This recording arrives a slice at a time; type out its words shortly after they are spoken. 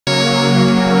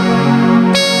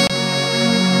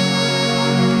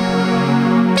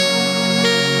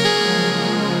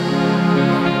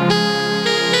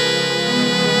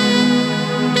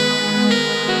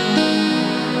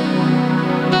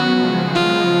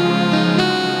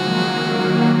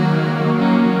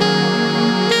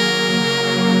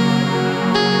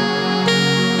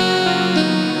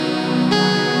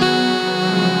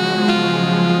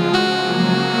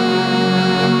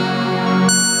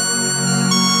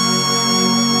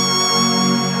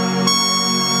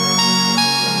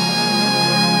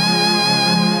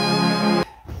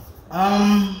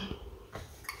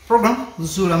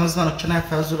Zula mazima na channel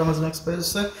ya Zula mazima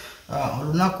express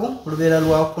olunaku lubera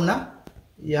lwakuna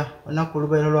ya olunaku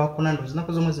lubera lwakuna ndo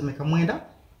zinaku zomwe zimeka mwenda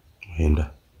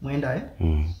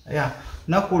ya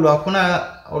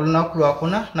olunaku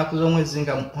lwakuna naku zomwe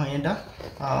zinga mwenda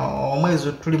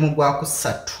omwezi tuli mu gwa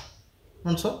kusatu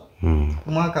nso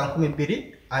mwaka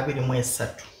 2023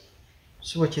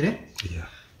 sibo kire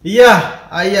yeah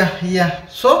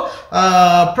so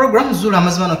program Zula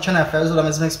mazima na channel ya Zula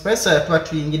mazima express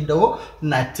twatuyingiddewo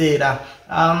natera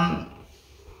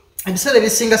ebisale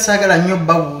bisinga sagala nnyo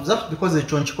babuuza because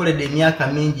ekyo nkikoledde emyaka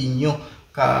mingi nnyo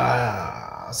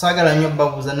sagala nnyo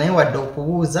babuuza naye wadde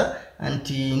okubuuza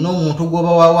nti n'omuntu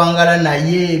gwoba wawangala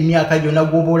naye emyaka gyonna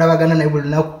gwoba olabagana naye buli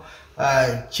lunaku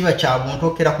kiba kya buntu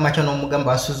okera ku makya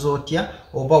n'omugamba asuza otya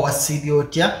oba wasiibye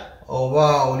otya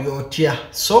oba oli otya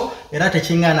so era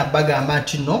tekingana bagamba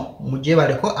nti no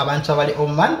mujebaleko abantu abali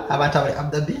Oman, abantu abali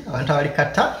Abu Dhabi, abantu abali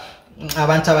Qatar,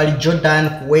 abantu abali Jordan,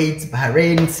 Kuwait,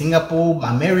 Bahrain, Singapore,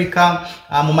 America,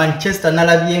 mu Manchester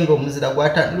nalabye ngo muzira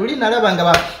gwata luli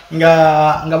nalaba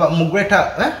nga mu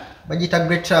greater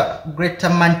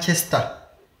Manchester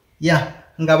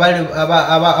nga bali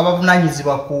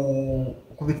abavunanyizibwa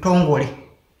ku bitongole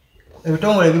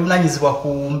ebitongole bibunanyizibwa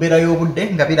ku mbeera y'obudde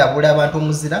nga birabula abantu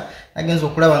omuzira agenza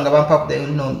okulaba nga bampa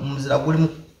omuzira guli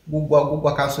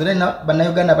gugwa kansule na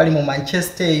bannayuganda bali mu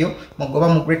Manchester eyo mugoba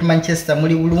mu Great Manchester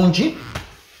muli bulungi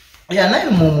naye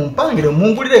mumpangire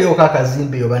mungulireyo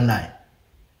kakazimbe yo bannaye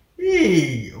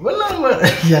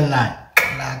naye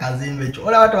nakazimbe ekyo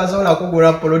olaba tebasobola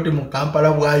kugula poloti mu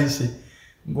Kampala bwayise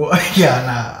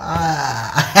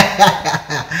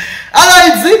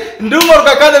alaizi ndumo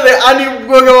kakadele ani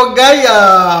gogaya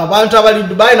abantu abali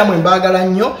Dubai namwe mbagala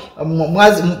nnyo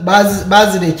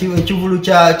bazire ekivulu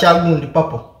kya gundi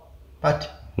papo pati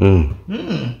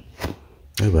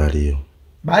baliyo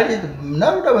bali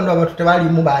naruda bantu abatu tebali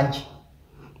mu banji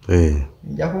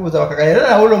njakubuza bakakala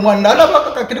na ulo mwana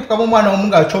nalabakakirifu kama mwana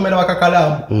omunga achomera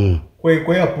bakakalamu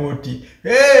kwe airport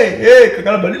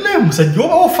kakala bali ne musajja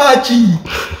oba ofachi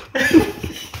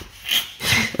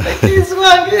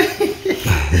Kiswange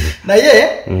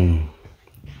naye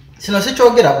sino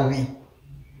sikyogera bubi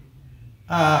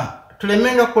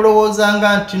tulemenga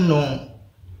kulowoozanga nti no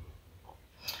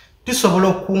tusobola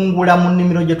okungula mu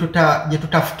nnimiro gye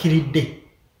tutafukiridde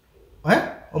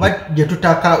oba gye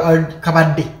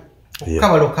tutakabadde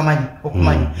okukabala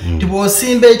okumanya nti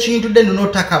bw'osimba ekintu dde nno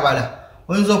n'otakabala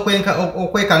oyinza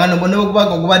okwekanga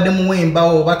nebwekubanga ogubadde muwemba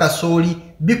oba kasooli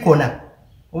bikona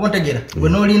oba ontegera gwe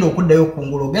n'olinda okuddayo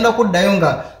okungula ogenda kuddayo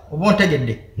nga oba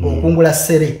ontegedde okungula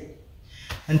ssere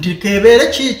nti kebeere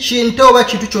kintu oba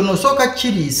kintu kyonna osooka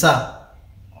kiriisa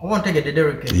oba ontegedde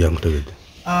Derek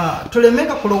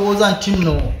tulemenga kulowooza nti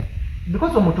nno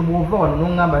because omuntu bw'ova wano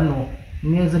n'oŋŋamba nno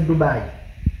ngenze Dubai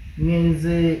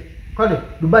ngenze kale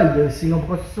Dubai gyesinga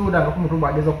because siwulangako omuntu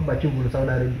bw'ageza okubba kivulu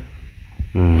Saudi Arabia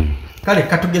kale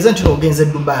katugeze nti n'ogenze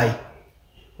Dubai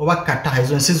oba Qatar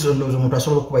ezo nsi zonna omuntu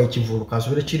asobola okuba ekivulu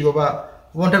kansubire kiri oba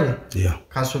bontabe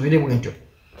kansubire bwentyo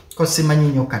ko simanyi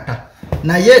nnyo Qatar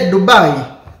naye Dubai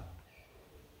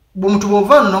bw'omuntu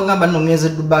bw'ova n'oŋŋamba nno ngenze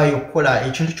Dubai okukola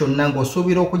ekintu kyonna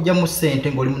ng'osuubira okujja mu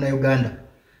ssente ng'oli muna Uganda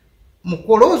mu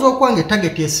kulowooza okwange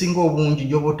tageti esinga obungi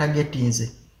gy'oba otagetinze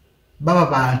baba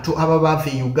bantu aba bava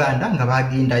e Uganda nga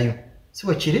bagendayo si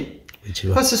bwe kiri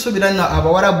ko sisuubira nno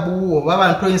Abawarabu oba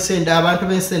abantu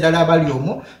b'ensi endala abali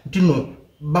omwo nti nno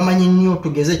bamanyi nnyo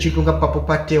tugeze ekintu nga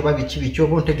papopate oba biki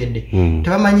oba ontegedde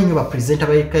tebamanyi nnyo bapresenta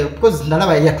because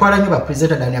nalaba yatwala nnyo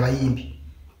bapresenta dani abayimbi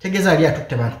tegeza ali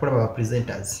atutte bantu kulaba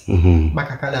bapresenters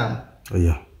bakakalamu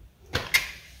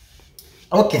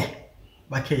okay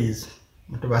bakiriza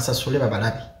mutu basasule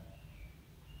babalabi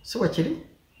siwa kiri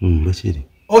bakiri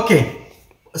okay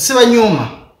siba nyuma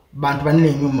bantu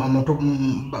banene nyuma omuntu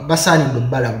basaanidde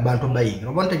obbala bantu bayingira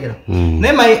oba ontegera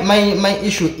naye my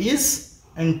issue is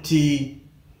nti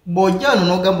bojano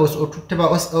n'ogamba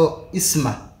otuteba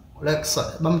Isma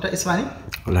bamuta Ismani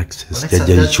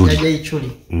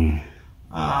jajayichuli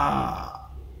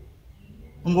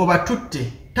ngoba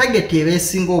tutte target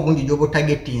ebesinga obungi gyoba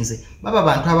otagetinze baba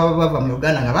bantu ababa bava mu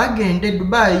Uganda nga bagende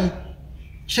Dubai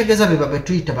kitegeeza be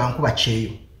babetuyita bankuba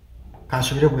kyeyo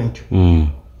kansubire bwentyo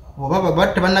oba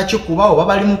babatte bannakikuba oba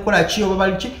bali mu kukola ki oba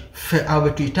bali ki fe abo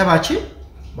betuyita baki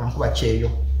bankuba kyeyo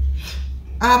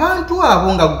abantu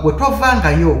abo nga gwe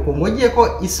tovangayo okwo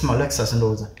ng'ogyeko Isma Lexus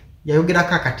ndowooza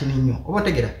yayogerako akatini nnyo oba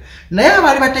otegera naye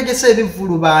abaali bategese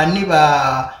ebivulu baani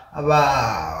ba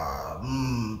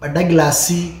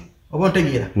Douglas oba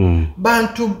ontegeera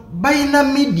bantu balina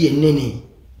media ennene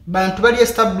bantu bali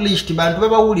established bantu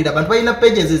babawulira bantu balina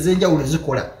pages ez'enjawulo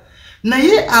zikola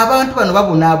naye abantu bano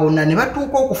babonabona ne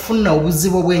batuuka okufuna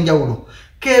obuzibu obw'enjawulo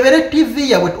kebere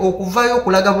TV yabwe okuvaayo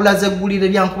okulaga bulaze eggulire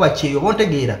lyankuba kyeyo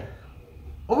bontegeera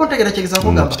kyegeza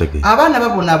kugamba abaana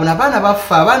babonabona abaana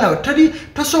bafa abaana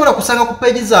tosobola kusanga ku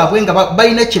peegi zaabwe nga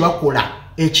balina kye bakola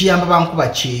ekiyamba bankuba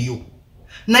kyeyo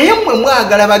naye mmwe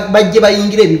mwagala bajje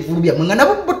bayingira ebivulu byammwe nga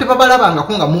nabo bo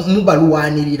tebabalabangako nga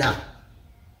mubalwanirira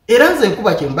era nze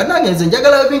nkuba kye mbanange nze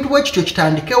njagala ebintu bwekityo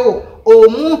kitandikewo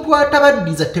omuntu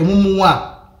atabaddiza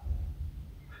temumuwa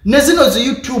ne zino zi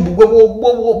YouTube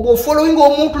bo following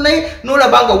omuntu naye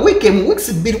nolabanga weeks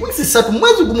 2 weeks 3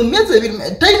 mwezi gumu myezi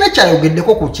 2 talina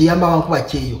kyayogeddeko ku kiyamba bankuba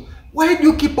kyeyo. Why do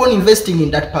you keep on investing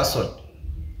in that person?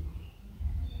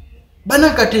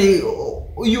 Banakati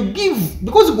you give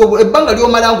because ebbanga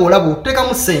lyomalanga olaba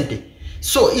otekamu sente,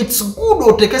 so it's good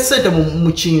oteke sente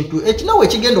mu kintu ekinawe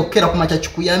ekigenda okukera ku macha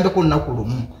kikuyambeko olunaku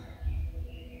lumu.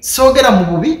 Sogera mu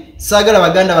bubi sagala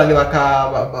baganda bange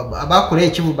abakola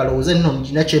ekivu balowooza nno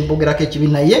mukina kyembogerako ekibi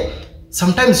naye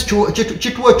sometimes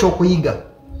kituwa ekyokuyiga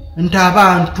nti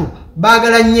abantu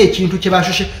baagala nnyo ekintu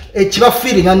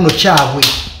kyebafiiringa nno kyabwe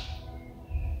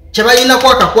kyebayinako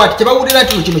akakwati kyebawulira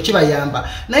nti kino kibayamba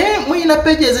naye muyina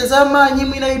pages ez'amaanyi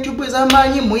muyina YouTube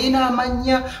ez'amaanyi muyina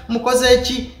amanya mukoze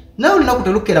eki nawe olunaku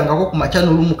telukerangako ku macha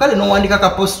n'olumu kale n'owandika ka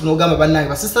post n'ogamba bannange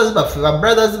basisters baffe ba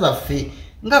brothers baffe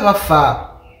nga bafa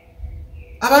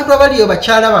abantu abaliyo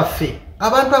bakyala baffe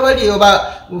abantu abaliyo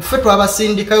ffe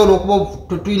twabasindikayo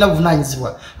olw'okuba tulina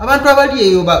buvunaanyizibwa abantu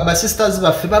abaliyo ba sisters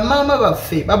baffe ba maama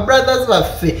baffe ba brothers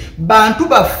baffe bantu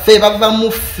baffe bava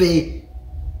mu ffe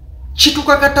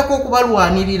kitukakatako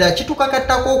okubalwanirira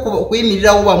kitukakatako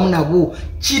okuyimirirawo wamu nabo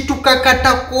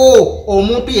kitukakatako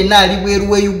omuntu yenna ali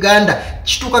bweru we Uganda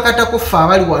kitukakatako ffe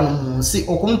abali wano mu nsi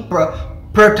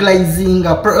prioritizing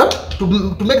to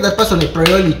make that person a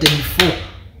priority before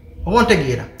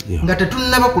omontegeera nga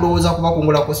tetunaba kulowooza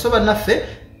kubakungulako so bannaffe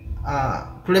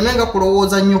tulemenga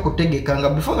kulowooza nnyo okutegeka nga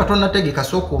before nga tonnategeka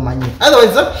sooka omanye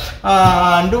otherwise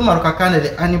nduma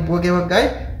lukakanere anibwogewa guy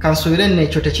kansuubire nno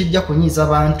ekyo tekijja kunyiiza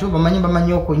bantu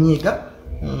bamanyi okunyiiga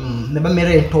ne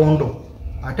bamera entondo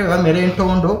ate bamera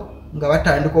entondo nga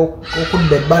batandika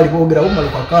okudda ebbali boogera buma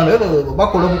lukakano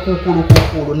bakola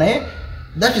obukuukulukuukulu naye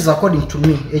that is according to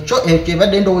me ekyo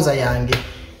ebadde endowooza yange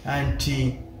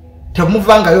anti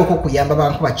temuvangayo okukuyamba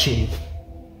bankuba kyeyo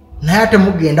naye ate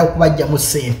mugenda okubajja mu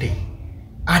ssente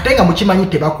ate nga mukimanyi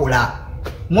tebakola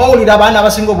mwawulira abaana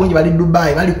abasinga obungi bali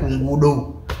Dubai bali ku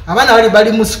nguudo abaana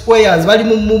bali mu squares bali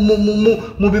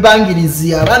mu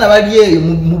bibangirizi abaana bali eyo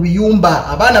mu biyumba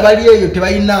abaana bali eyo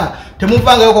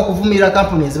temuvangayo okuvumirira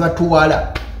kampuni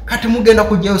ezibatuwala kati mugenda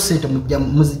kujjayo ssente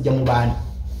muzijja mu baani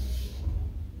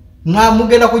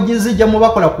mugenda kujizijja mu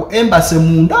bakola ku embassy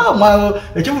munda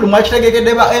ekivulu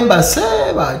mwakitegekedde ba embassy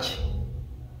baki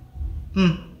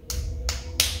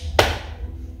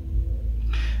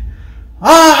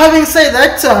having said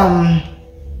that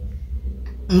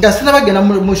nga sina bagenda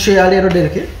mu show ya leero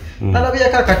dereke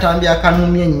nalabiyako akatambi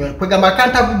akanumye nnyo kwegamba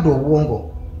akantabudde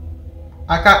obwongo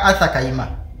aka Athakayima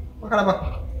wakalabako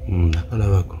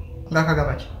nakalabako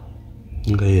ngakagabaki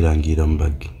nga yerangira mu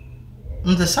bagi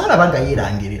nze saalaba nga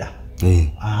yeerangirira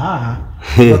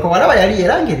walaba yali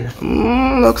yeerangirira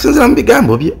okusinzira mu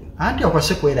bigambo bye anti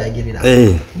okwase kwerangirira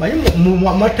manyi mu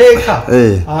mateeka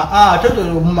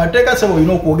mu mateeka sebo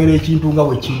olina okwogera ekintu nga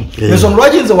bwe kiri ensonga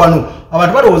lwaki nze wano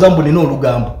abantu balowooza mbu nina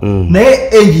olugambo naye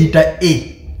eyita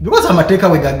because amateeka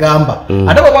we gagamba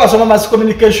ate baba basoma mass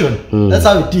communication that's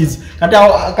how it is kati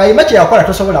Kayima kye yakola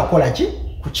tosobola kukola ki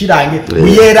kukirange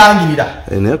yerangirira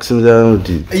naye okusinzira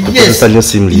nti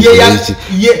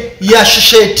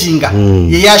yashishetinga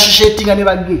ne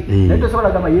bagge naye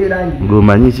tosobola gamba yerangirira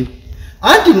omanyi ki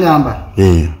anti ngamba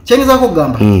kyengezako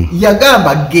kugamba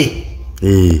yagamba ge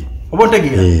oba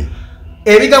ontegeera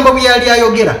ebigambo byali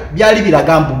ayogera byali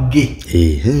biraga mbu ge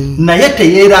naye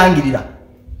teyerangirira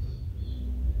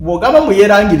bw'ogamba mu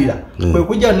yerangirira kwe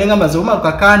kujja nengamba zoma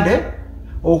kakande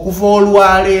okuva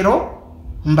olwaleero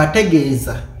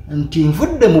mbategeeza nti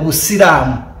nvudde mu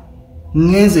busiraamu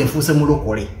ngenze nfuuse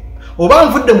mulokole oba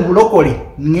nvudde mu bulokole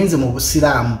ngenze mu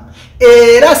busiraamu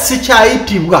era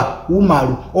sikyayitibwa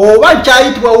umalu oba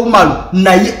nkyayitibwa umalu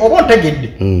naye oba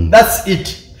ontegedde that's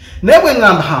it naye bwe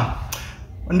ngamba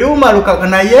ndi umalu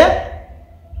naye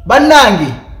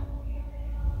bannange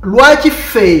lwaki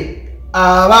ffe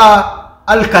aba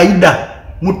Al-Qaeda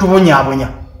mutubonyabonya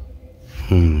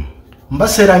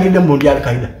mbaserangidde mu ndi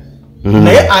Al-Qaeda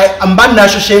naye mba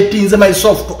associating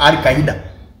myself to Al-Qaeda.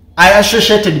 I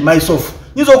associated myself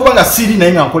nyizo okuba nga siri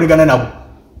naye nga nkolegana nabo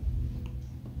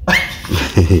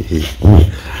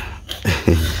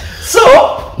so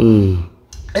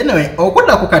anyway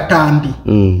okudda ku katambi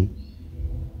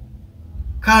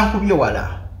kankubye wala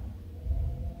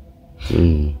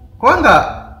kubanga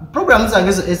program zange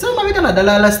ezama bita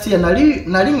naddala last year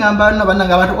nali ngamba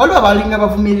nabannanga abantu waliwo abalinga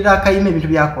bavumirira akayima ebintu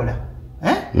byakola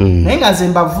naye nga nze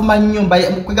mbavuma nnyo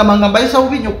kwegamba nga mbayisa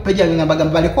bubi nnyo okupeja nga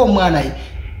mbagamba baleko omwana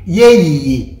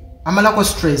yeeyiye amalako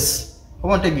stress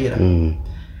oba ntegeera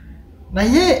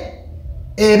naye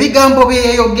ebigambo bye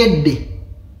yayogedde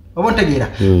oba ntegeera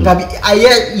nga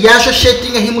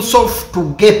yassociating himself to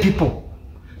gay people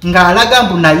ng'alaga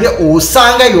mbu naye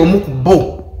osanga y'omu ku bo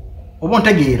oba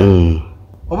ntegeera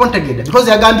oba ntegeera because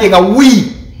yagambye nga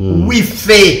we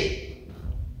fe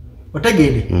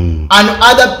otegede and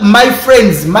my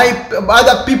friends my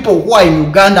other people who are in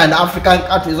Uganda and African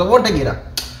countries oba ntegeera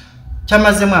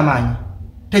kyamazemu amaanyi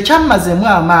tekyamazemu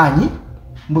amaanyi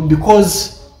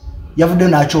because yavudde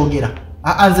n'akyogera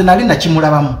nze nali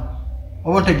nakimulabamu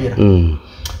oba ntegeera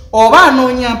oba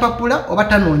anoonya mpapula oba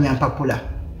tanoonya mpapula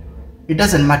it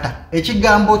doesn't matter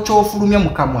ekigambo ky'ofulumya mu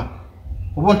kamwa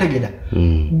oba ntegeera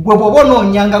gwe bw'oba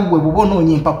onoonyanga gwe bw'oba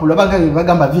onoonya empapula banga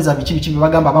bagamba visa biki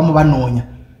bagamba abamu banoonya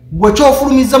gwe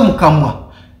ky'ofulumiza mu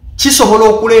kamwa kisobola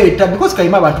okuleeta because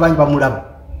kayima abantu bangi bamulaba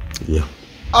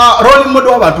role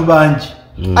model w'abantu bangi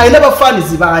alina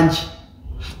bafaanizi bangi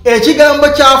ekigambo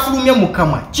kyafulumya mu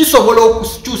kamwa kisobola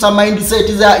okukyusa mindset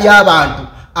y'abantu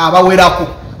abawerako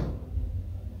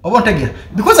oba ntegeera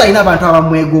because alina abantu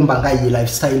abamwegomba nga ye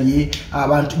lifestyle ye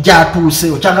abantu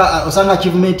gyatuuse osanga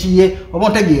achievement ye oba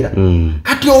ntegeera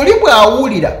kati oli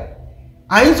bw'awulira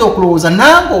ayinza okulowooza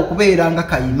nange okubeera nga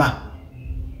kayima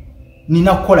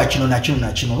nina kukola kino na kino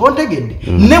na kino oba ntegedde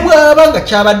ne bw'aba nga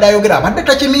kyabadde ayogera abadde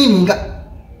takimiininga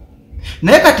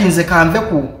naye kati nze kanve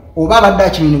ku oba abadde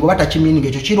akimiininga oba takimiininga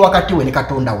ekyo kiri wakati we ne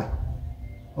Katonda we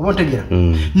oba ntegeera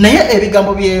naye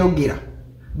ebigambo byeyogera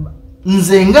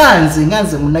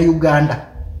nze Munnayuganda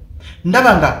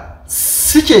ndaba nga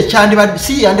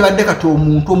si yandibadde kati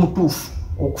omuntu omutuufu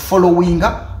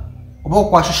okufollowinga oba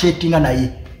okwassociatinga naye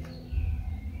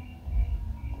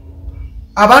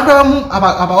abantu abamu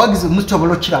abawagizi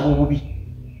musobola okiraba obubi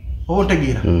oba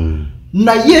ntegeera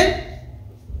naye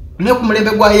ne ku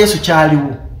mulembe gwa Yesu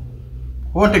kyaliwo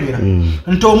oba ntegeera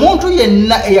nti omuntu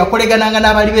yenna eyakolegananga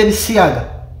n'abali b'ebisiyaga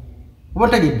oba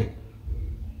ntegedde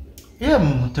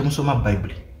temusoma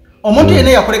Bible omuntu yenna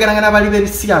eyakolegananga n'abali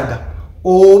b'ebisiyaga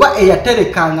oba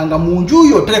eyaterekanga nga mu nju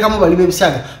yo oterekamu bali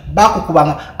b'ebisiyaga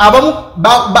bakukubanga abamu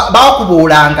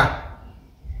bakuboolanga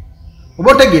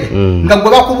oba ntegedde nga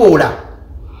gwe bakuboola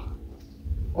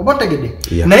oba ntegedde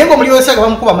naye ng'omuli w'ebisiyaga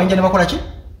bamukuba amayinja ne bakola ki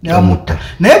ne bamutta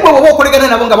naye gwe bw'oba okolegana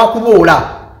nabo nga bakuboola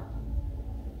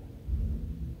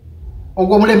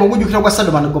ogwo omulembe ogujjukira gwa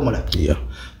Sodoma ne Gomora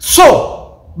so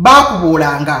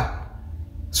bakuboolanga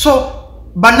so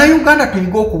bannayuganda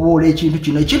tuyiga okuboola ekintu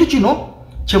kino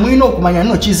kyemulina okumanya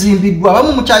nno kizimbiddwa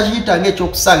abamu mukyakiyita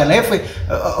ng'ekyokusaaga naye ffe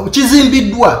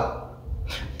kizimbiddwa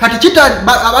kati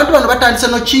abantu bano batandise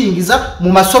n'okiyingiza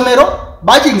mu masomero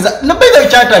bakiyingiza nabbega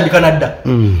kyatandika nadda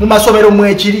mu masomero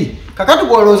mwekiri kakati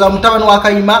bw'olowooza mutabani wa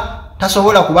Kayima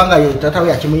tasobola kubanga ye tatawe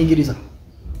yakimuyingiriza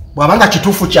bw'abanga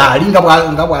kituufu kyali nga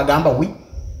bw'agamba wi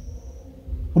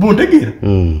obuntegeera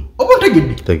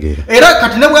obuntegedde era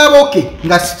kati ne bw'aba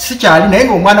nga si kyali naye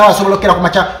ng'omwana we asobola okera ku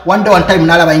makya one time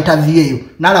n'alaba interview eyo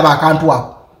n'alaba akantu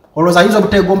ako olowooza ayinza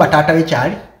obuteegomba taata we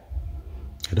kyali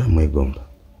era mwegomba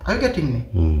are you getting me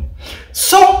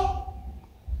so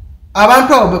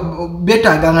abantu abo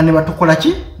beetaaganga ne batukola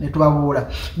ki ne tubabuula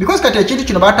because kati ekintu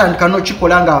kino batandika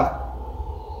n'okikola nga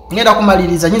ngenda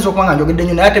kumaliriza nyinza okuba nga njogedde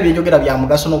nnyo naye ate byenjogera bya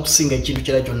mugaso n'okusinga ekintu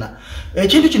kira kyonna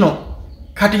ekintu kino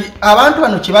kati abantu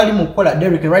bano kye bali mu kukola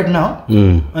Derek right now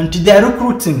nti they are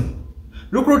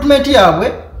recruitment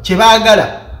yaabwe kye baagala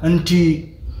nti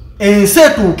ensi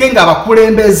etuuke nga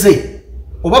abakulembeze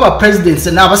oba aba presidents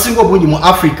n'abasinga obungi mu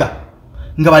Africa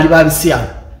nga bali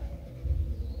babisyaga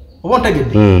oba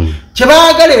ntegedde kye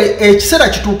baagala ekiseera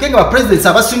kituuke nga aba presidents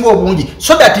abasinga obungi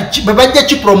so that bajja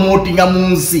kipromotinga mu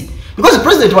nsi because the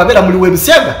president wabeera muli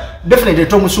webisyaga definitely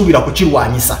tomusuubira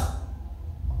kukirwanyisa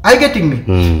are you getting me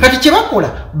kati kye bakola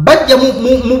bajja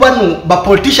mu bano ba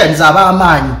politicians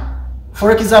ab'amaanyi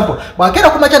for example bwakera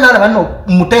kumakya n'alaba nno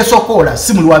muteesokoola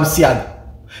si muli wabisyaga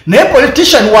naye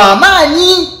politician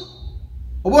w'amaanyi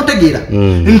oba ntegeera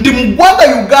nti mu ggwanga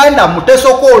Uganda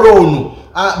muteesokoola ono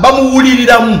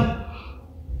bamuwuliriramu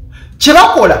kye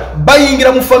bakola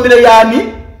bayingira mu famire yaani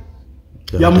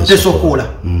ya Muteesokoola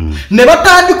ne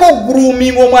batandika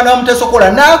okugroominga omwana wa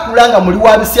Muteesokoola n'akula nga muli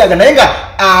wabisyaga naye nga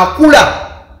akula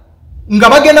nga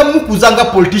bagenda mukuza nga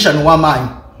politician w'amaanyi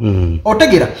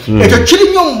otegeera ekyo kiri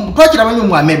nnyo twakiraba nnyo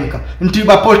mu America nti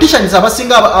ba politicians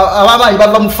abasinga ab'amaanyi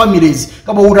bava mu families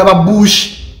nga bawulira ba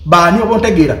Bush bani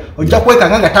obontegeera ojja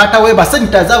kwekanga nga taata we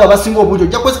basanyita zaabo abasinga obungi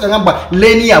ojja kwekanga nga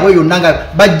leni yaabwe yonna nga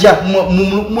bajja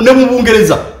ne mu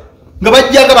Bungereza nga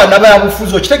bajjanga bana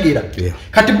byabufuzi okitegeera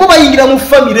kati bo bayingira mu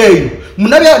famire eyo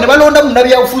ne balonda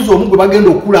munnabyabufuzi omu gwe bagenda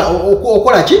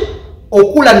okola ki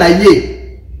okula naye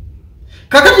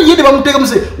kakati yende bamuteeka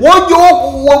muse wojo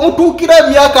womutuukira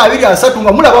emyaka 2-3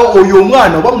 nga mulaba oyo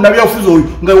omwana oba munnabyabufuzi oyo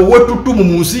nga wetutumu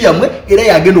mu nsi yammwe era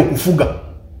yagenda okufuga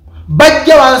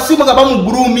bajja wansi nga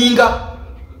bamuguroominga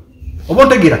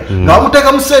obontegeera nga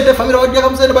bamuteeka mu ssente famire bajjaka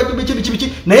mu ssente bajja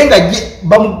biki naye nga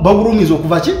baguruumiza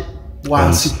okuva ki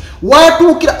wansi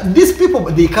watuukira these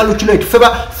people they calculate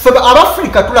feba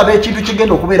abafrika tulaba ekintu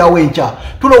kigenda okubeerawo enkya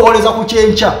tulowooleza ku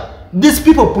kyenkya these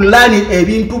people plan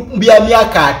ebintu bya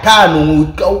myaka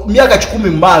 5 myaka 10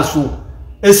 mu maaso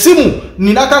esimu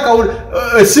nina kaka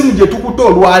esimu gye tukuta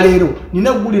olwaleero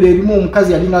nina gulira erimu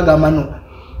omukazi yalinga agamba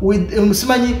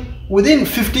simanyi within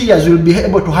 50 years you will be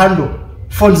able to handle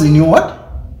phones in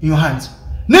your hands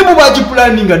nebo baji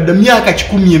planning at the myaka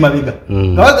 10 emabega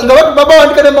nga watu baba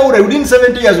wandika ne mawura within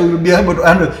 70 years we will be able to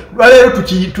handle walero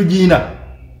tujina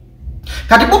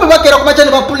kati bobe bakera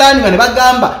kumachane ba planning ne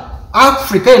bagamba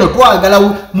Africa eno twagala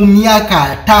mu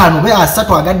myaka 5 be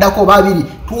 3 agaddako babiri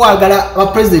twagala ba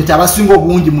president abasingo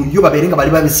obungi mu yo baberenga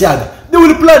bali babisyaga they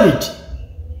will plan it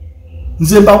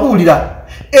nze mbabulira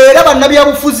era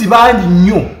bannabyabufuzi bangi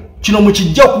nnyo kino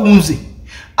mukijja kunze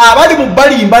abali mu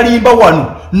balimbalimba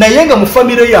wano naye nga mu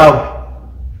famire yaabwe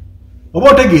oba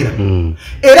otegeera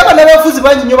era bannabyabufuzi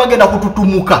bangi nnyo bagenda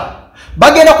kututumuka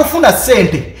bagenda kufuna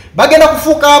ssente bagenda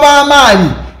kufuuka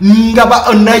ab'amaanyi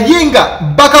naye nga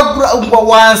bakagula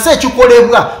wansi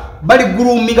ekikolebwa bali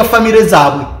guroominga famire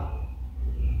zaabwe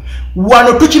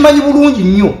wano tukimanyi bulungi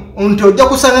nnyo nti ojja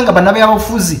kusanga nga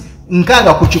bannabyabufuzi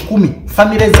nkaga ku 10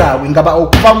 famire zaabwe nga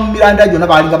okuva mu miranda gyonna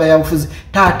balinga byabufuzi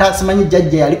taata simanyi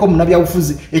jjajja yaliko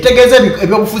munnabyabufuzi etegeeza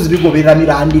ebyobufuzi bigoberera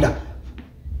mirandira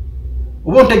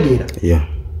oba ontegeera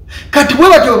kati bwe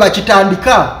batyo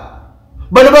bakitandika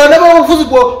bano bannabyabufuzi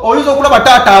oyinza okulaba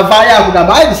taata avaayo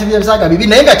akugamba ayi bisibye ebisaga bibi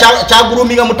naye nga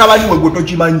kyaguruminga mutabani we gwe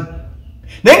tokimanyi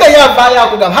naye nga yavaayo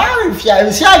akugamba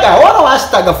bisyaga ono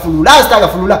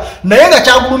asitagafulula naye nga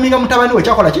kyaguruminga mutabani we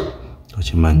kyakola ki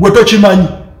gwe tokimanyi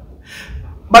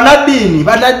banadini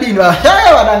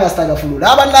bananga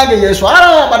stagafulula abananga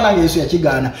Yesu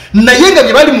yakigaana naye nga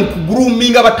bye bali mu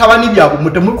kuguroominga batabani byabwe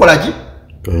mutemukola ki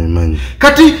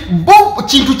kati bo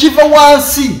kintu kiva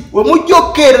wansi we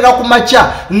mujjokerera ku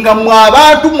macha nga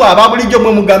mwabantu mwababulijjo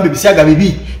mwe mugambe bisyaga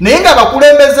bibi naye nga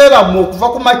bakulembeze bamwe okuva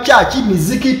ku macha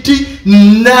kimizikiti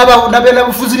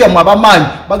n'abufuzi bya mwabamanyi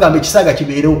bagambe kisaga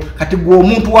kibeerewo kati gwe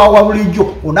omuntu wa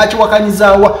bulijjo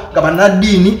onakiwakanyizaawa nga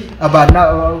banadini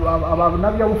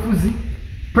abannabyabufuzi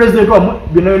president wamwe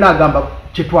bino nagamba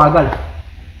kyetwagala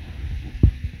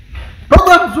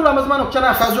program zula mazima no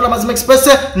kuchana fazula mazima express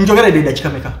njogere deda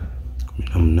kikameka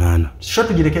 18 sho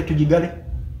tugigale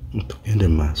tugende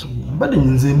maso bade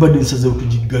nze mbade nsaze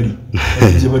tugigali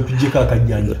je batujeka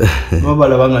akajanja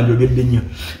babala banga njogedde nnyo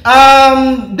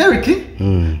Derek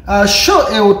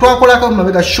show twakola ko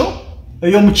mabega show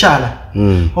ey'omukyala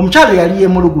omukyala yali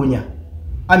yemulugunya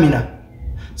Amina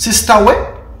sister we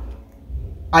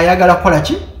ayagala kola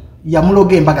ki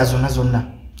yamuloga embaga zonna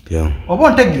oba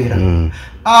ontegeera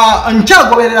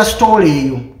nkyagoberera story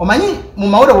eyo omanyi mu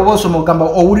mawulire bwe bosoma ogamba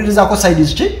owulirizaako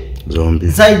sides ki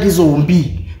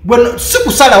zombi gwe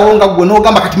sikusalawo nga gwe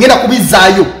n'ogamba kati ngenda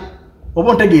kubizaayo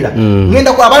oba ontegeera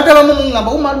ngenda ku abantu abamu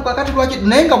mungamba umaluka kati lwaki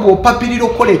naye nga bw'opapirira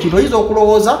okukola ekintu oyinza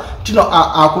okulowooza tino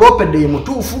akulopedde ye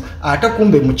mutuufu ate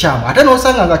kumbe mukyamu ate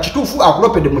n'osanga nga kituufu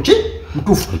akulopedde muki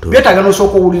mutuufu byetaaga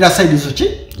n'osooka owulira sides ki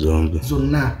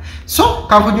zonna so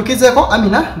kankujukizeeko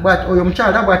Amina bwati oyo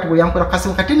omukyala bwati bwe yankola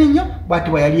kasimu katini nnyo bwati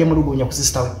bwe yali yemulugunya ku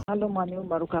sisita we alo mwani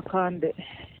umaruka kande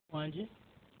wangi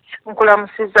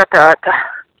nkulamusiza taata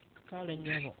kale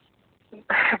nnyabo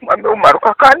mwami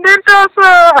umaruka kande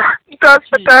ntaasa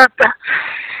taata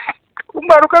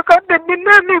umaruka kande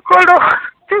nina emikolo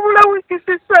tebula wiiki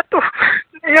 3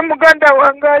 naye muganda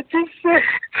wange agise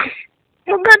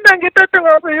muganda nge taata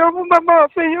waafe y'omu mama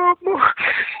waffe y'omu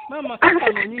mama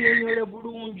kakano nyinyonyole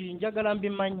bulungi njagala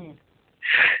mbimanyi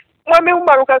mwami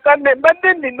umaruka kande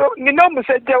mbadde nina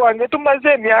omusajja wange tumaze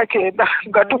emyaka 4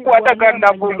 nga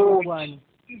tukwatagana bulungi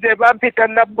nze bampita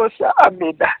nabbosa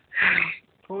Amina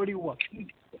oliwa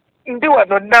ndi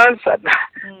wano nansana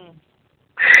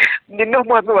nina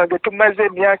omwami wange tumaze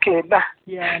emyaka 4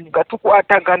 nga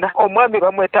tukwatagana omwami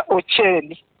bamweta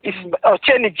Ocheni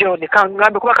John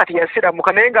kangambe kuba kati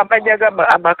yasiramuka naye nga amanyaga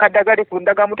amakadde gali ku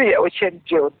ndagamuntu ya Ocheni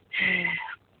John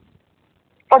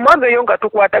omwami oyo nga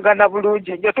tukwatagana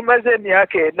bulungi nnyo tumaze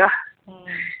emyaka 4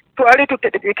 twali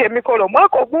tutegeka emikolo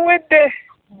omwaka oguwedde.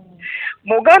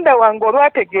 Muganda wange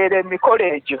olwategeera emikolo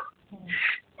egyo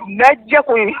najja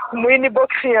ku inbox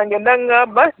yange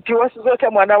n'aŋŋamba nti wasize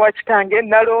otya mwana wa kitange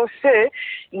naloose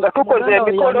nga tukoze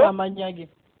emikolo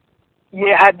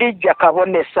ye Hadija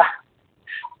Kabonesa.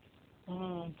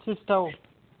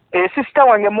 Sister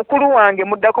wange mukulu wange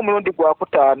muddako mulundi gwa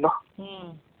kutaano.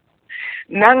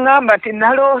 N'aŋŋamba nti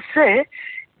naloose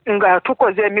nga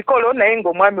tukoze emikolo naye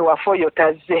ng'omwami waffe oyo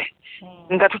tazze.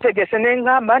 Nga tutegese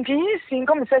n'eŋŋamba nti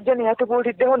singa omusajja ne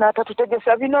yatubuuliddeho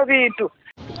n'atatutegesa bino bintu.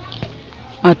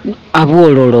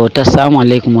 Aboololoota, assalamu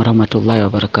alaikum warahmatullahi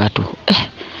wabarakatuh.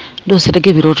 Ndooserega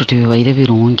ebirooto tebibaire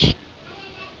birungi.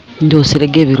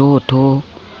 Ndooserega ebirooto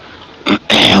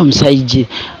omusajja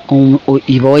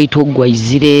iba wayita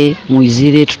oggwaizire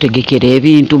muizire tutegekera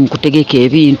ebintu mukutegeka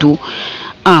ebintu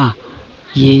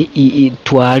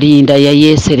twalinda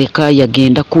yayeesereka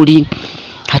yagenda kuli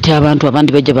ate abantu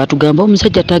abandi bajja batugamba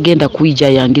omusajja tagenda kwijja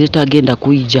yangire tagenda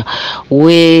kwijja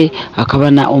we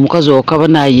akabana omukazi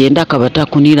okabana yenda akabata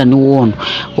kunira niwono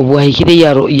obwahikire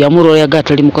yamuro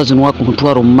yagatali mukazi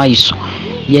nwakumutwaro mu maiso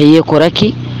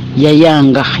yayekoraki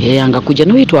yayanga kujja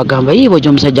n'oyitu agamba yibo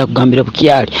jo musajja kugambira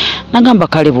bukyali nagamba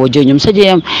kale bojo nyo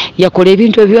musajja yakola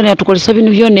ebintu ebyone yatukolesa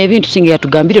bino byone ebintu singa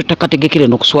yatugambire tutakategekere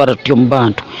n'okuswara tutyo mu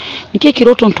bantu nikye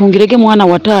kiroto ntungirege mwana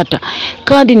wa taata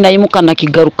kandi nayimuka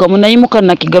nakigaruka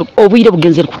obwire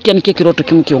bugenze kukya nikye kiroto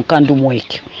kimu kyonkandi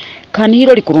mwekyo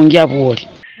kaniro likurungia bwoli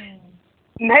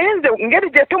naye nze ngeri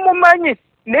gye tumumanyi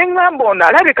n'eŋŋamba ono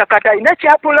alabika kati alina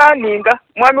kyapulaninga.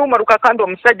 Mwami Umaruka kandi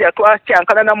omusajja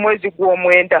twakyankana na mwezi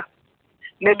gw'omwenda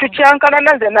ne tukyankana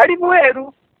naze nali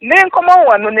bweru n'enkomawo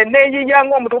wano ne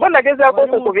neeyiyanga omutwe oba nagezaako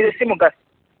okukubira essimu gasi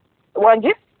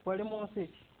wangi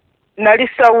nali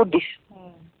Saudi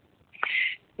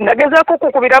nagezaako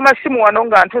okukubira amasimu wano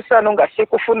nga ntuusa wano nga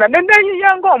sikufuna ne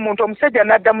neeyiyanga omuntu omusajja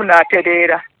n'addamu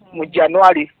n'atereera mu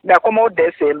January nakomawo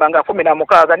December nga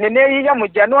 16 ne neeyiya mu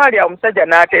January omusajja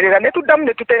n'atereera ne tuddamu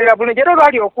ne tutereera bulungi era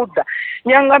lwali okudda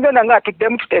nyangambe nanga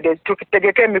atuddemu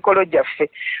tutegeke emikolo gyaffe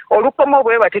olukoma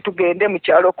bwe bati tugende mu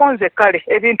kyalo konze kale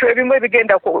ebintu ebimu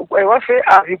ebigenda ewaffe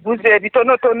abiguze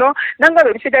ebitonotono nanga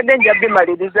ebisigadde nja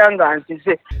bimaliriza nga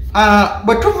nzize.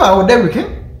 Bwe tuvaawo Derrick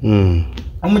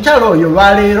omukyalo oyo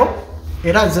lwaleero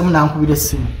era azemu nankubira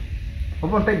essimu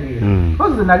oba ntegeera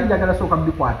kozi nali njagala sooka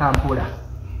bikwata mpola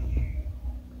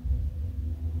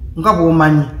nga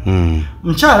bw'omanyi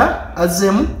mukyala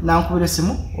azzeemu nankubira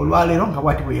essimu olwaleero nga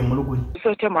bwati bwe yemulugunyi.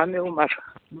 Otya mwami Umaro?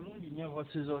 Bulungi nnyo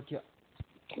wasize otya?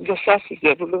 Nze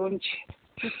saasize bulungi.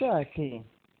 Kiki ate?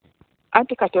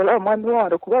 Anti kati olaba mwami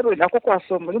wange kuba lwe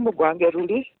nakukwasa omulimu gwange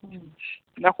luli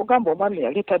nakugamba omwami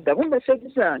yali taddamu meseji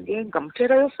zange nga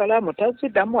muteerayo salaamu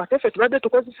taziddamu ate ffe tubadde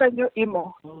tukozesa nnyo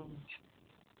imo.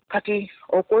 Kati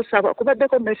okwosaba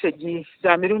kubaddeko meseji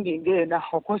za mirundi ng'ena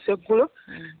okwosa eggulo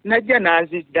najja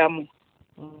n'aziddamu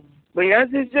bwe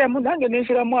yazizzeemu nange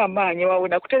ninfiramu amaanyi waawe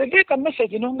nakuteregeeka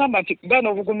meseji n'ongamba nti bana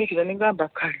obugumiikiriza nengamba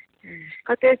kale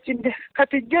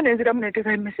kati jja nenziramu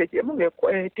neteekayo meseji emu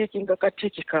ng'etiikinga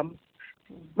katiiki kamu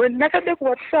bwe natadde ku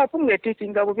WhatsApp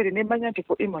ng'etiikinga bubiri nemanya nti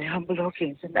ku imo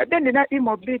yambulookinze nadde nina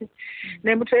imo 2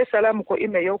 nemuteyo salaamu ku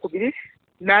imo ey'okubiri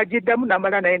n'agiddamu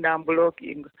n'amala naye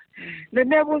n'ambulookinga ne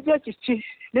neebuuza kiki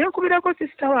naye nkubirako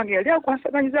sisita wange yali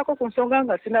akwasaganyizaako ku nsonga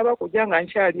nga sinaba kujja nga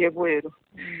nkyali ebweru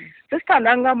sisita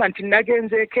n'aŋŋamba nti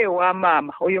nagenzeeko ewa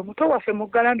maama oyo muto waffe mu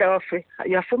Galanda waffe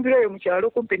yafumbira eyo mu kyalo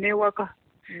kumpi n'ewaka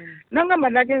n'aŋŋamba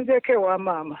nagenzeeko ewa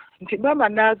maama nti maama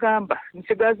n'agamba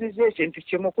nsigaziza ekintu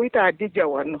kimu kuyita Hadija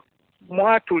wano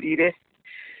mwatulire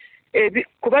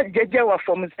kuba jjajja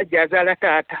waffe omusajja azaala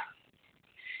taata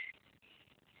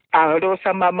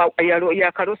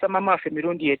yakaloosa maama waffe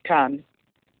mirundi 5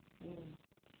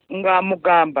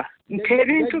 ng'amugamba nti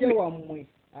ebintu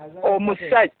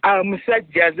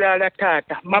omusajja azaala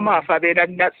taata maama waffe abeera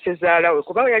nassezaala we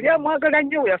kuba yali amwagala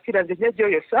nnyo we yafiira nze jjajja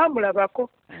oyo saamulabako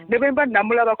ne bwe mba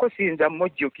namulabako siyinza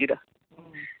mmujjukira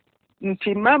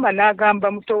nti maama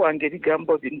n'agamba muto wange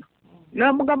ebigambo bino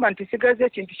n'amugamba nti sigaze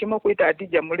ekintu kimu okuyita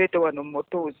Hadija muleete wano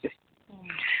mutuuze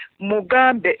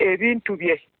mugambe ebintu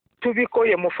bye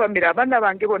tubikoye mu famire abaana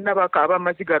bange bonna bakaaba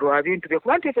amaziga lwa bintu bye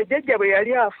kuba nti ffe jjajja bwe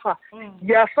yali afa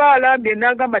yafa alambye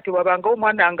n'agamba tewabangawo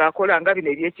omwana ng'akola nga bino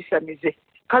ebyekisamize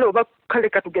kale oba kale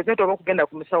katugeze nti oba okugenda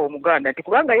ku musawo omuganda nti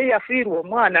kubanga ye yafiirwa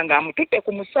omwana ng'amututte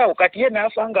ku musawo kati ye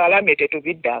n'afa ng'alambye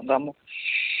tetubiddangamu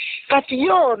kati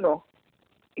ye ono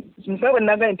nsawe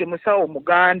nagaye nti musawo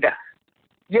omuganda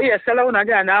ye yasalawo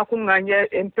nagera n'akuŋŋanya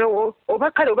empewo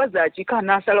oba kale oba zaakika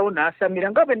n'asalawo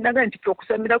n'asamira nga bwe nagaye nti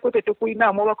okusamirako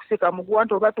tetukulinaamu oba kuseka muguwa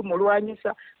nti oba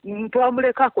tumulwanyisa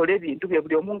twamuleka akole ebintu bye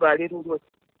buli omu ng'ali lulwe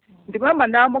ndi maama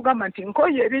n'amugamba nti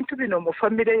nkoye ebintu bino mu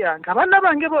famire yange abaana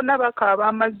bange bonna bakaaba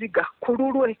amaziga ku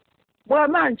lulwe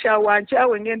bw'ama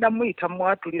nkyawe ngenda muyita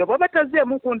mwatulira bw'aba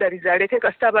tazeemu kundabiriza aleke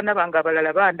kasita abaana bange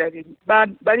abalala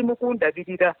bali mu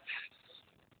kundabirira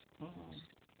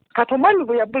kati omwami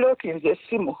bwe yabulookinze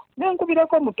essimu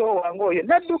nenkubirako muto wange oyo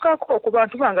naddukako ku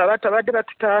bantu bange abatabadde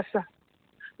batutaasa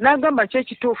n'agamba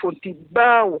kyekituufu nti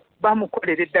bbaawo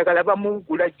bamukolera eddagala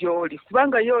bamuwugula gy'oli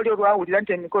kubanga ye oli olwawulira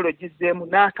nti emikolo gizzeemu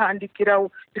n'atandikirawo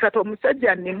kati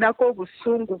omusajja nninako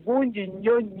obusungu bungi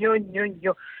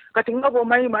nnyo kati nga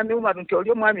bw'omanyi mwami Umaru nti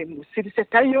oli omwami musirise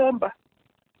tayomba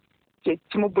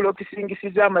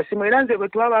kimubulokisingisiza amasimu era nze bwe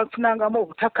twaba bafunangamu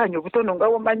obutakanya obutono nga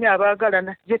bw'omanyi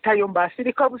abaagalana ye tayomba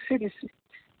asirika busirisi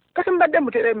kati mbadde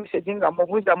mutera emisegi nga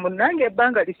mubuuza munnange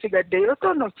ebbanga lisigaddeyo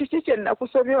tono kiki kye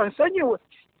nakusobye onsonyiwe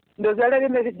ndooza alabye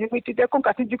emezigimwitiddeko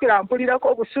nga tujjukira mpulirako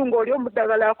obusungu oli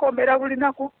omuddagala akoomera buli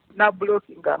naku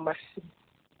n'abulokinga amasimu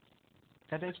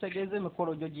kati ekitegeeza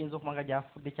emikolo gyo giyinza okuba nga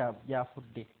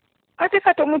gyafudde ate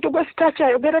kati omuntu gwe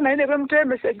sitakyayogera naye ne bemutera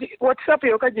emesegi whatsapp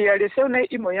yokka gye yalesewo naye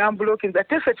imo yambulokinza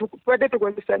ate ffe tubadde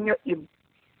tukozesa nnyo imo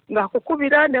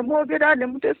ng'akukubira ne mwogera ne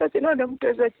muteesa kino ne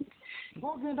muteesa kiti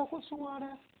ng'ogenda kuswala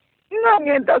nga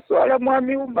ngenda swala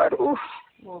mwami Umaru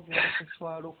ng'ogenda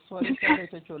kuswala ekyalo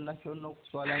ekyo kyonna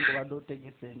okuswala ng'obadde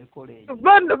otegese emikolo egyo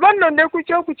banno ne ku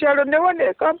kyokukyalo ne wano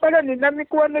e Kampala nina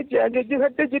mikwano gyange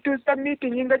gibadde gituusa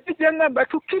miitingi nga kijja ngamba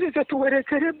tukkirize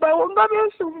tuwerekere bbaawo nga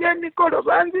beesumbya emikolo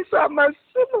banzisa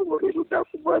amasimu buli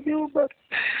lunaku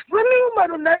mwami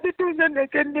Umaru nandituuze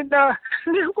nekennina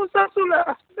nekusasula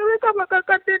neweka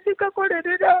bakakadde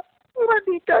ndikakolerera nga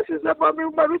nditaasiza mwami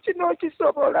Umaru kino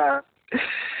okisobola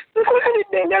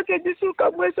nkulalidde emyaka egisuuka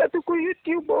mu 3 ku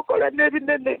YouTube okola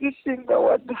n'ebinene ebisinga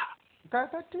wano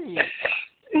kakati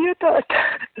ye taata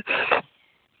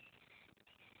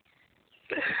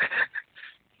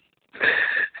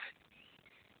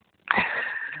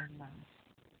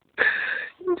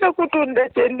nja kutunda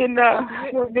kyennina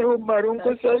mwami Umaru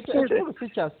nkusasule ekikulu si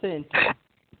kya ssente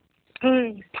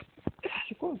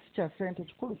kikulu si kya ssente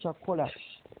kikulu kya kukola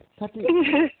kati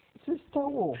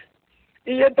sisitawo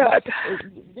ye taata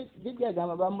jjajja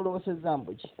agamba bamulobosezza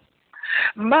mbuki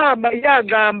maama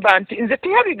yagamba nti nze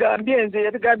teyabigambye nze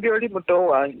yabigambye oli muto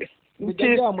wange nti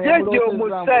jjajja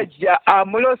omusajja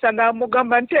amuloosa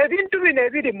n'amugamba nti ebintu bino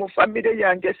ebiri mu famire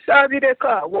yange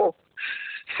saabireko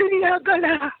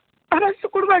siryagala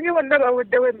abasukulu bange bonna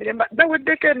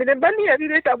baweddeko emirembe ani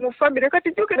yabireeta mu famire kati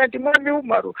jjukira nti mwami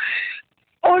Umaru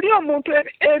oli omuntu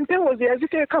empewo ze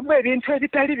yaziteekamu ebintu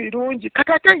ebitali birungi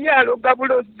kati ate ye aloga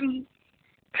bulozi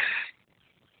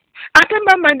ate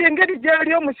mama ndi engeri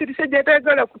gyali omusirise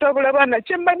gyetayagala kutabula baana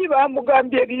kyemmanyi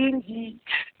baamugambye bingi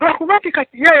lwakuba ti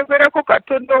kati yayogerako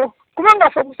katono kubanga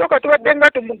ffe okusooka tubadde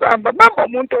nga tumugamba mama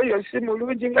omuntu oyo si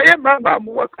mulungi nga ye mama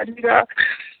amuwakanira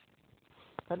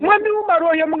mwami Umaru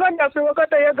oyo muganda ffe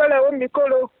wakati ayagalawo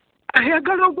mikolo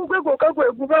ayagala ogugwe gwokka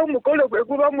gwe guba omukolo gwe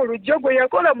guba mu lujjo gwe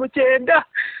yakola mu 9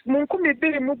 mu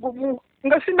 2021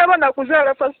 nga sinaba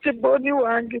nakuzaala first born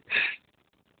wange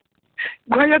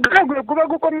gwayagala gwe guba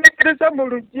gukomekereza mu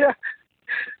lujja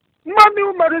mwami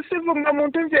Umaru sivuma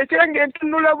muntu nze ekyange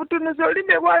ntunula butunuzi oli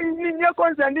ne bwanninnyako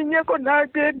nze andinnyeko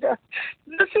n'agenda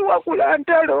nasiwakula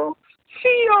ntalo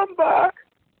siyomba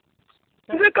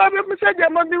nze kabe musajja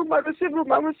mwami Umaru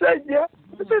sivuma musajja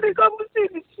nsirika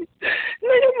musirisi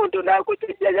naye muntu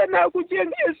n'akukijjaya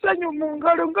n'akujjenga essanyu mu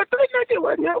ngalo nga tolina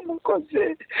tewali amukoze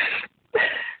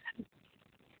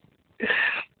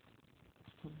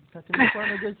kati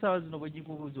mikwano gy'essaawa zino bwe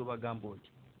gikubuuza obagamba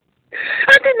oti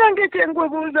ate nange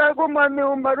kyengwebuuzaako mwami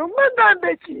Umaru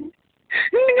mbagambe ki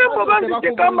ningamba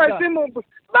banzijeko amasimu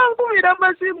bankubira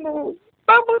amasimu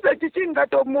bambuuza kiki nga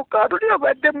tomuka tuli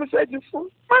obadde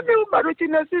musanyufu mwami Umaru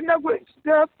kino sina gwe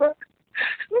kigamba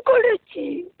nkole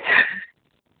ki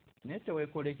naye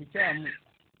teweekole kikyamu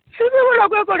sisobola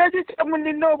kwekola kikyamu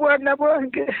nina obwana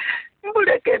bwange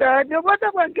mbulekeraani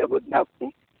obwana bwange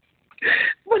bunaku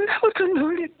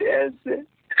butunuulidde nze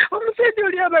omusajja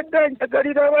oli abadde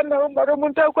anjagalira abaana Umaru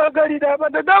omuntu akwagalira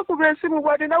abaana n'akuba esimu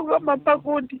bw'alina kugamba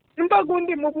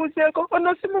mpagundi mubuuzeeko ono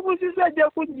simubuuziza ajja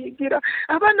kunyigira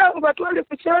abaana abo batwale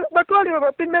ku kyalo batwale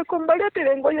babapimeko mbaleetere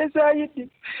engoye za Idi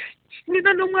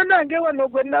nina n'omwana wange wano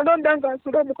gwe nalonda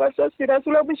ng'asula mu kasasiro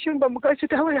asula mu kyumba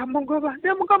mukakitawe yamugoba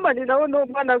ne mukama ninawo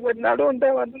n'omwana gwe nalonda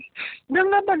wano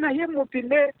nangamba naye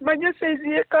mupime manye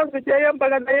saizi y'ekanzu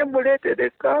gy'ayambala naye muleetere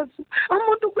ekanzu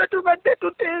omuntu gwe tubadde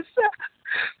tuteesa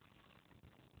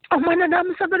omwana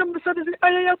n'amusabira omusabizi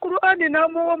aya ya Qur'ani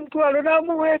n'amuwa omutwalo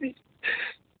n'amuwa ebiri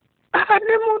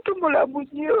abadde muntu mulamu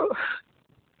nnyo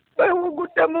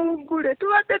wugudde muwugule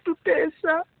tubadde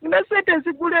tuteesa nga sente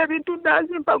zigula ebintu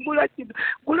nazimpa kino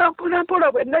gula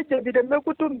mpolampola bwenna gye bireme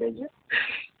kutumenya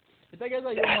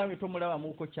kitegeeza ye omwami tomulaba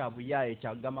muko kyabuyaye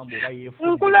kyagamba mbu oba yeefu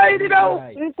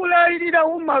nkulayirira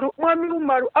Umaru mwami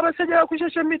Umaru abasajja ba ku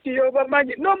social media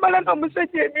obamanyi nomala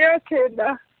n'omusajja emyaka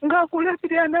ena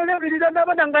ng'akulabirira n'alabirira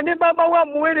n'abaana nga ne maama we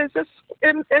amuweereza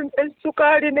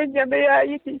essukaali n'ennyama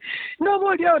eyayiti n'oba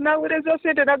oliawo n'aweereza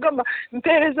sente n'agamba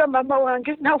mpeereza maama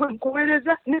wange naawe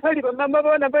nkuweereza ne bali bamaama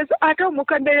baana baeza ate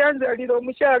omukadde yanzalira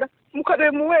omukyala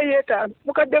mukadde muweeyo 5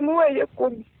 mukadde muweeyo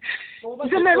 10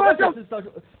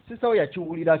 sisawo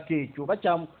yakiwulirako ekyo oba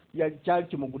kyali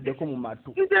kimuguddeko mu matu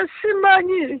nze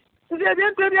simanyi nze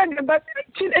ebintu ebyange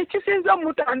ekisinza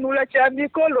omutanuula kya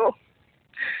mikolo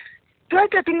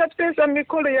twate tunatuteesa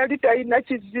mikolo yali talina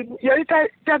kizibu yali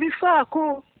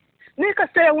tabifaako naye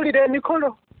kasita yawulira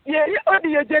emikolo yeri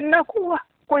odiyo gye nnakuwa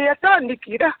kwe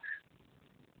yatandikira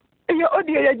eyo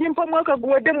odiyo yagimpa omwaka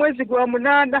guwedde mwezi gwa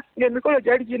 8 ng'emikolo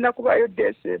gyali girina kubaayo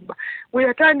Desemba we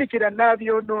yatandikira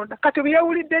n'abyonoona kati bwe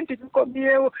yawulidde nti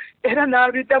bikomyewo era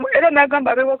n'abiddamu era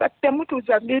n'agamba abewaka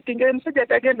temutuuza meeting omusajja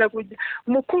tagenda kujja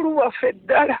mukulu waffe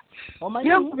ddala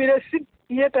yankubira essimu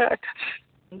ye taata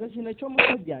nze kino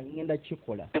ekyomusajja ngenda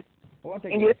kikola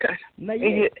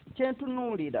naye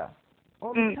kyentunuulira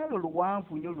olutalo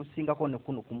luwanvu nnyo lusingako ne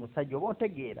kuno ku musajja oba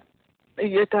otegeera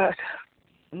ye taata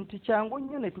nti kyangu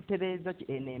nnyo ne tutereeza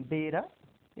eno embeera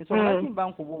ensonga lwaki mba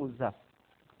nkubuuza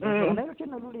naye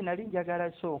kino luli nali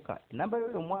njagala sooka enamba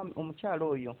yoyo omukyalo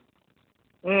oyo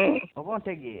oba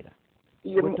ontegeera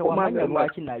tewamanya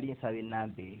lwaki nali nsaba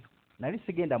enamba eyo nali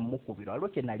sigenda mumukubira waliwo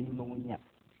kye nali noonya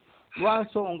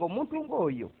lwansonga omuntu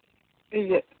ng'oyo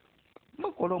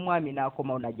mukola omwami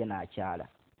n'akomawo najja n'akyala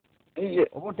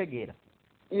oba ontegeera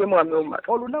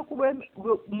olunaku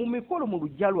mu mikolo mu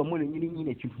lujja lwammwe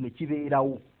lwennyininyini ekintu ne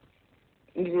kibeerawo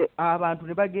abantu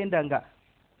ne bagenda nga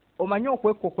omanye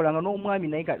okwekokkolanga n'omwami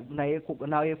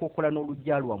nayeekokkola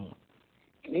n'olujja lwammwe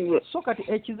so kati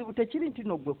ekizibu tekiri nti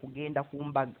no gwe kugenda ku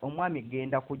mbaga omwami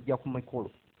genda kujja ku mikolo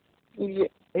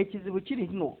ekizibu kiri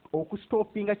nti no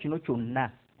okusitopinga kino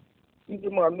kyonna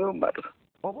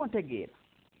oba ontegeera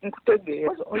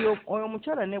oyo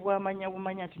omukyala ne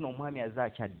bwamanya nti n'omwami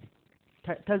azaakyadde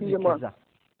tazikiza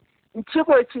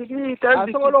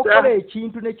asobola okukola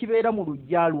ekintu ne kibeera mu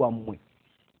lujja lwammwe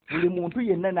buli muntu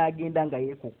yenna n'agenda nga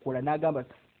yeekokkola n'agamba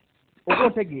oba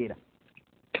ontegeera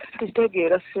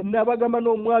nabagamba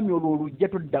n'omwami olwo olujja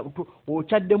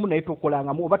okyaddemu naye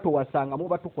tokolangamu oba towasangamu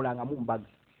oba tokolangamu mbaga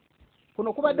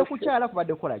kuno kubadde kukyala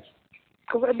kubadde kukolaki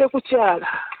kubadde kukyala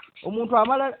omuntu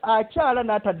amala akyala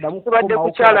n'ataddamu kubadde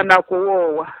kukyala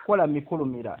nakuwoowa kola mikolo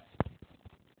mirala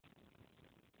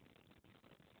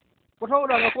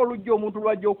otawulangako olujja omuntu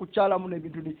lwajja okukyalamu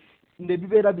n'ebintu ne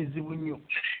bibeera bizibu nnyo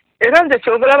era nze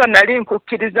kyobulaba nali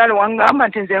nkukkiriza waŋŋamba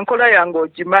nti nze enkola yange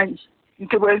ogimanyi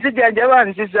nti bwe nzijjanjaba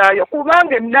nzizaayo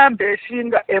kubanga ennamba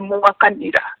esinga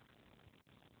emuwakanira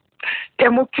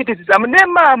temukkiririzaamu ne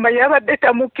maama yabadde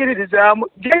tamukkiririzaamu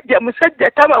jjajja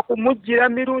musajja taba kumuggira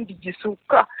mirundi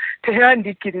gisukka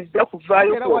teyandikiriza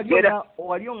kuvaayo kwogera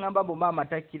wali oŋŋamba mbu maama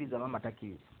takkiriza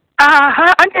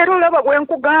anti era olaba bwe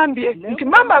nkugambye nti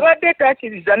maama abadde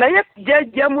takkiriza naye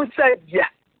jjajja musajja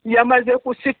yamaze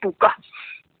kusituka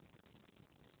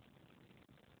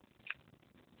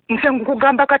nze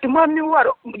nkugamba kati mwami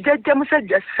walo jjajja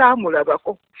musajja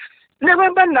saamulabako ne bwe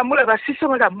mba namulaba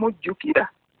sisobola mujjukira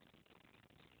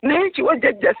naye kiwa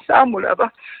jjajja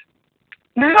saamulaba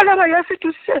naye olaba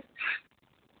yasituse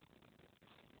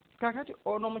kakati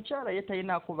ono omukyala ye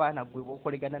talinaako baana gwe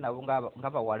bokolegana nabo nga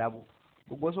bawalabu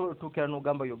gwosobola otuukira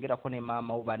n'ogamba yogerako ne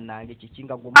maama wo bannange kiki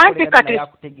nga gwemukolegana naye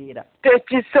akutegeera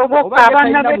tekisoboka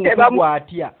abaana be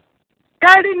tebamwatya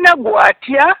talina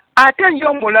gwatya ate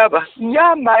y'omulaba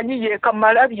yamanyi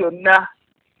yekamala byonna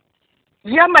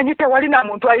yamanyi tewalina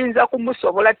muntu ayinza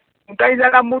kumusobola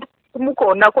ayinza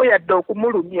kumukoonako yadde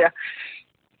okumulumya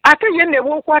ate ye ne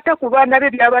bw'okwata ku baana be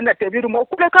by'abaana tebiruma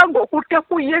okuleka ng'okutte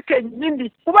ku ye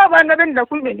kennyini kuba abaana be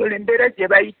nnakunnyonnyola embeera gye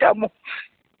bayitamu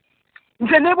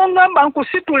nze ne bw'oŋŋamba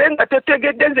nkusitule nga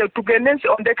totegedde nze tugende nsi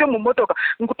ondeke mu mmotoka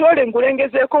nkutwale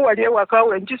ngulengezeeko wali ewaka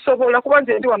we nkisobola kuba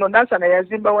nze ndi wano nansana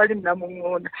yazimba wali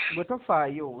namuŋŋonda bwe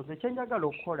tofaayo nze kyenjagala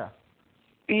okukola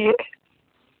ye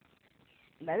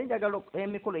naye njagala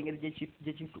emikolo engeri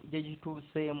gye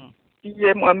gituuseemu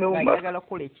ye mwami Umaru njagala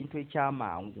kukola ekintu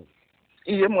ekyamangu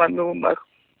ye mwami Umaru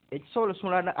ekisobola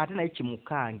osunula ate naye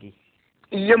kimukange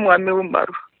ye mwami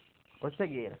Umaru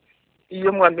okitegeera ye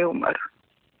mwami Umaru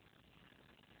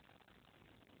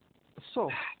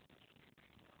so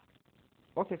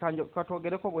okay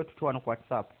katwogereko bwe tuti wano ku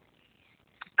WhatsApp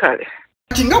kale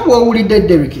kati nga bw'owulidde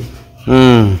Derrick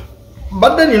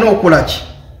mbadde nina okukola ki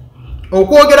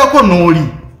okwogerako n'oli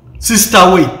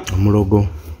sister we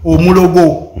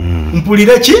omulogo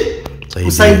mpulire ki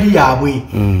kusaidi yaabwe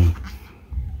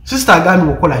sister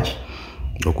agambye okukola ki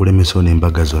okulemesa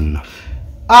n'embaga zonna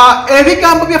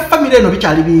ebigambo bya famire eno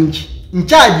bikyali bingi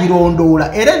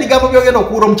nkyagirondoola era ebigambo byogenda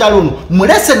okuwula omukyalo ono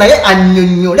mulese naye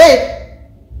annyonnyole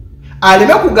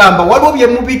aleme kugamba waliwo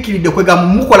byemubiikiridde kwegamba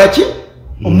mukola ki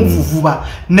omuvuvuba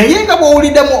naye nga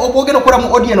bw'owuliddemu obwogenda okukola mu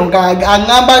audio eno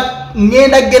ng'aŋŋamba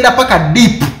genda paka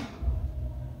deep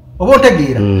oba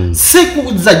ontegeera si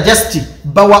kuza just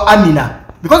bawa Amina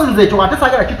because nze ekyo ate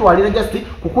saagala kitwalira just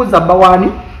kukuza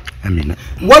bawaani Amina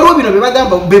waliwo bino bye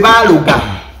bagamba bye baaloga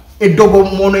eddogo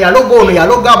ono yaloga ono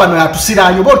yaloga bano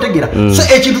yatusiraanyo oba ontegeera so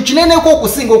ekintu kineneko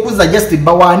okusinga okuza just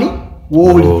bawaani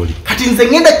wooli kati nze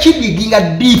ngenda kidiginga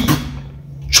deep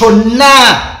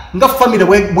kyonna nga famire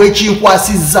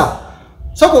bwekinkwasizza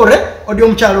sokore odi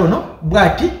omukyalo ono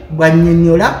bwati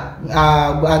bwannyonnyola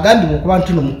agambibwa okuba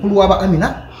nti no mukulu w'aba Amina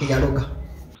eyaloga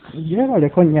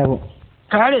gyebaleko nnyabo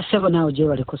kale sebo naawe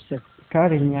gyebaleko sebo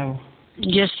kale nnyabo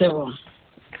yesebo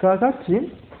kakati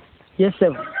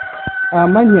yesebo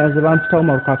amannya ze bampitawo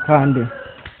malukakande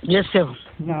yesebo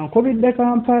nga nkubidde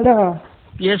Kampala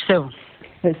yesebo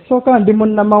ekisooka ndi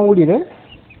munnamawulire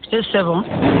yesebo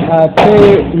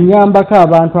ate nyambako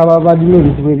abantu ababa balina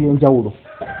ebizibu ebyenjawulo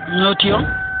notyo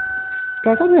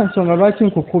kakati ensonga lwaki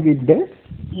nkukubidde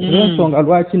ensonga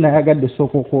lwaki nayagadde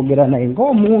sooka okwogera naye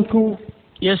ng'omuntu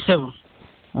yesebo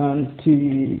nti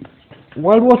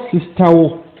waliwo sisitawo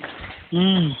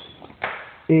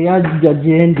eyajja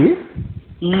gyendi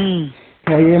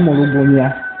nga yeemulugunya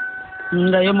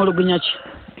ki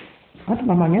ati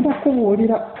mama ngenda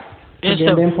kukubuulira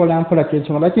tugende mpolampola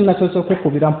kyensonga lwaki nasoose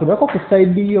okukubira mpulirako ku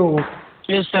saidi yo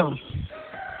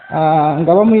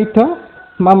nga bamuyita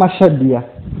mama Shadia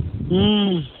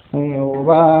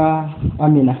oba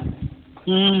Amina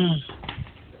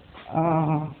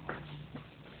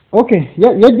okay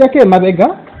yajjako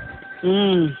emabega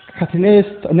kati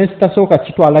nesitasooka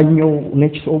kitwala nnyo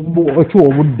ekiwa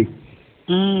obudde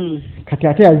kati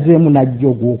ate yazzeemu najja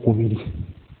ogwokubiri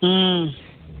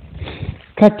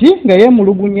kati nga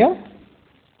yeemulugunya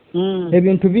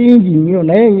ebintu bingi nnyo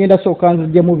naye ngenda sooka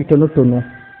nzijjemu bitonotono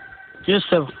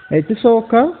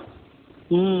ekisooka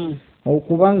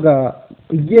okuba nga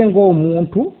ye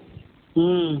ng'omuntu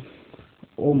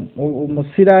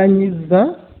omusiraanyiza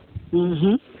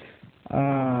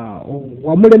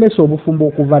wamulemesa obufumbo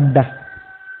okuva dda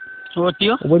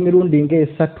obw'emirundi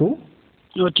ng'esatu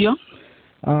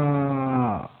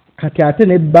kati ate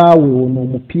ne bbaawe ono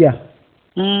omupya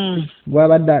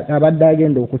abadde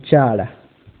agenda okukyala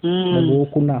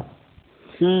olwokuna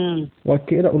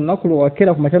olunaku lwe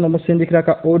wakeera ku makya n'omusindikira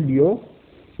ka audio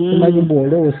simanyi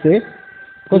bw'oloose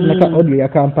kozi naka audio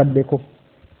yakampaddeko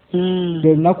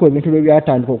olunaku ebintu lwe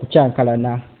byatandika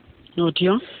okukyankalana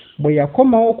bwe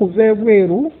yakomawo okuva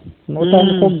ebweru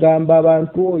n'otandika okugamba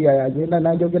abantu oyo agenda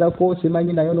nanjogerako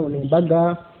simanyi nayonoona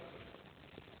embaga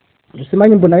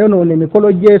simanyi mbu nayonoona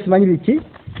emikolo gye simanyi biki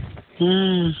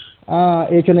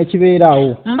ekyo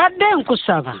nekibeeraawo mbadde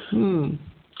nkusaba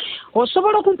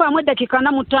osobola okumpaamu eddakiika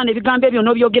 45 ebigambo ebyo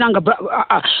n'obyogera nga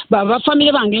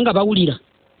bafamire bange nga bawulira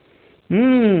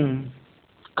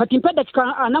kati mpa eddakiika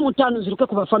 45 ziruke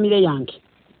ku bafamire yange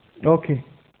okay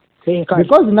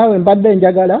because nawe mbadde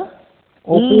njagala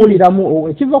okuwuliramu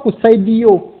ekiva ku saidi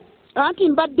yo anti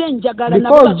mbadde njagala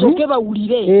nabo basooke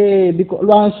bawulire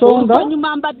lwansonga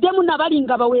oluvannyuma mbaddemu nabali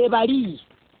nga baweebali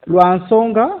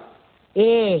lwansonga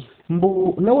mbu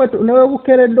newe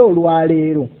bukeredde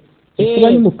olwaleero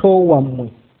ekimanyi muto wammwe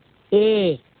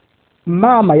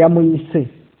maama yamuyise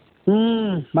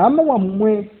maama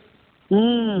wammwe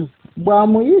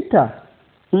bw'amuyita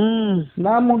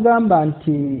n'amugamba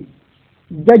nti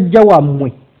jjajja wammwe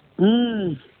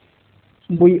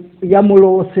mbu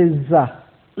yamuloosezza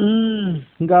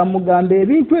ng'amugamba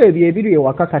ebintu ebyo ebiri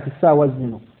ewaka kati ssaawa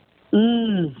zino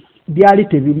byali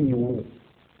tebiriiwo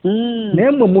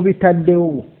naye mmwe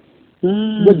mubitaddewo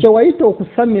gwe kyewayita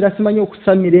okusamira simanyi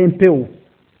okusamira empewo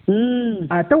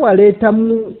ate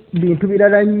waleetamu bintu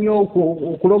birala nnyo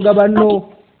okuloga banno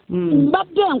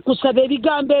mbadde nkusaba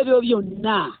ebigambo ebyo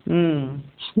byonna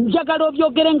njagala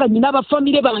obyogere nga nyina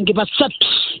abafamire bange basatu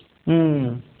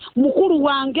mukulu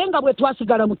wange nga bwe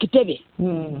twasigala mu kitebe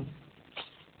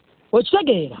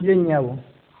okitegeera yennyabo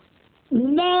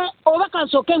ne oba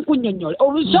kansooke nkunnyonnyole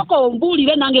obusooka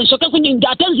ombuulire nange nsooke nkunnyonnyole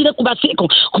ate nzire ku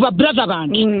babrother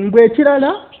bange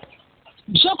bwekirala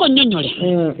sooka onnyonnyole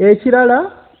ekirala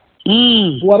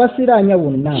wabasiraanya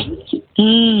bonna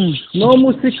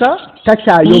n'omusika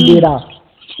takyayogera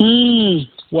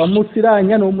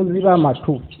wamusiraanya n'omuziba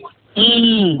amatu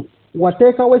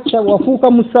wateekawo ekitabo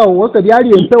wafuuka musawo weka byali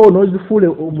empewo n'ozifuule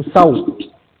omusawo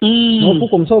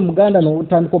n'ofuuka omusawo muganda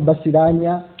n'otandika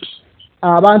obbasiraanya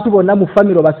abantu bonna mu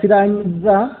famire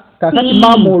obasiraanyiza kakati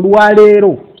maama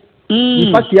olwaleero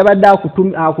infacti yabadde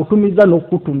akutumiza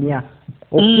n'okukutumya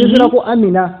okusinziirako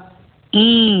Amina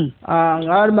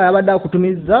ng'alima yabadde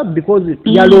akutumiza because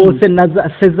yaloose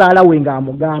sezaala we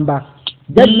ng'amugamba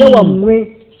jjajja wammwe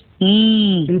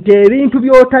nti ebintu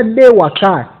by'otadde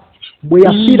ewaka bwe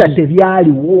yafiira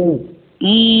tebyaliwo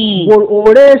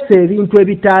oleese ebintu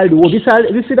ebitaaliwo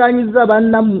bisiraanyiza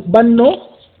banno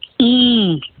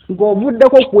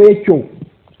ng'ovuddeko ku ekyo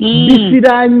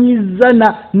bisiraanyiza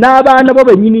n'abaana bo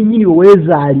bennyini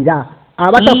weezaalira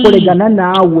abatakolegana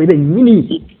naawe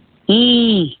bennyini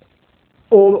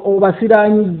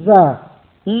obasiraanyiza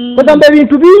kugamba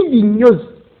ebintu bingi nnyo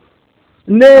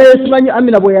ne simanyi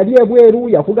Amina bwe yali ebweru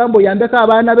yakugamba oyambeko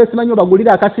abaana be simanyi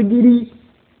obagulira akasigiri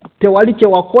tewali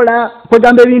kyewakola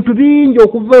kwegamba ebintu bingi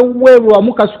okuva ebweru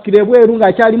wamukasukira ebweru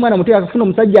ng'akyali mwana muto akafuna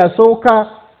omusajja asooka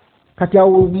kati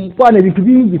awo mukwana ebintu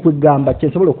bingi kwegamba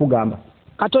kyensobola okugamba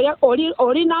kati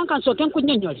oli nanka nsooke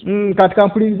nkunnyonnyole kati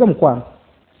kampuliriza mukwano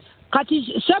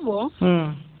kati sebo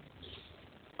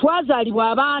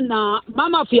twazaalibwa abaana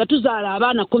maama waffe yatuzaala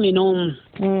abaana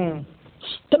 11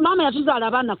 maama yatuzaala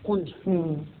abaana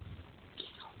 10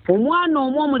 omwana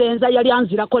omu omulenzi yali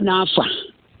anzirako n'afa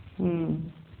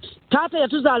taata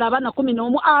yatuzaala abaana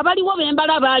 11 abaliwo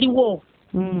bembala baaliwo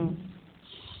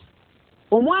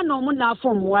omwana omu n'afa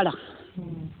omuwala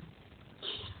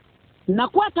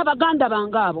nakwata baganda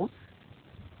bange abo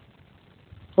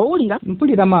owulira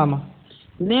mpulira maama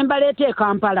nembaleeta e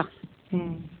Kampala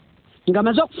nga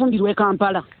maze okufumbirwa e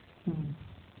Kampala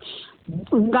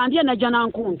nga ndye najja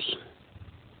nankumbi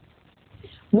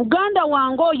muganda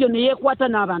wange oyo ne yeekwata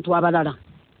n'abantu abalala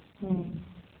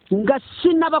nga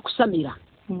sinnaba kusamira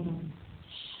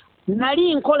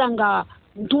nali nkola nga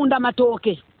ntunda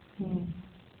matooke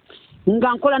nga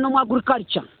nkola no mu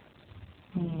agriculture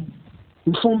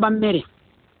nfumba mmere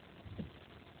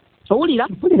owulira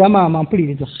mpulira maama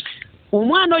mpuliriza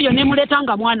omwana oyo ne muleeta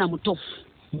nga mwana muto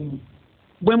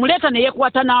bwe muleeta ne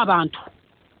yeekwata n'abantu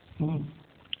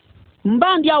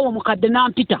mba ndi awo mukadde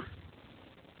nampita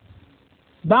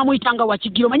bamuyitanga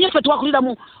Wakigiro manye ffe twakulira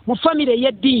mu famire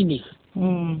ey'eddiini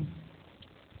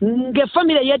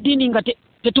ng'effamire ey'eddiini nga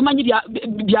tetumanyi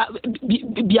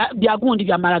bya gundi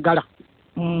bya malagala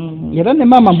era ne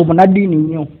maama mbu munaddiini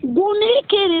nnyo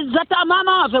gumiikiriza ta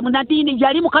maama waffe munaddiini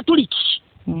yali mukatuliki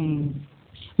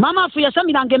maama waffe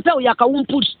yasamiranga empewo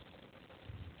yakawumpuli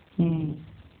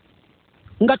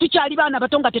nga tukyali baana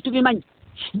bato nga tetubimanyi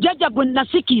jjajja gwe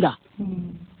nasikira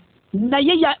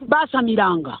naye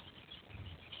baasamiranga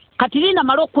kati lina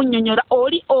mala okunnyonnyola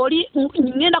oli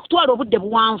ngenda kutwala obudde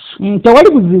buwanvu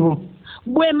tewali buzibu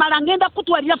bwe mala ngenda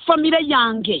kutwalira famire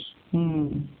yange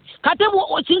kate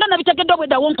singa nabitegedde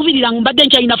obwedda wonkubirira mbadde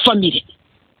nkyalina famire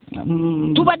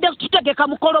tubadde tutegeka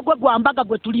mukolo gwe gwambaga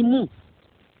gwe tulimu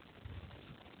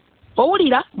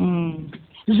owulira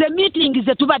ze meeting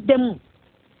ze tubaddemu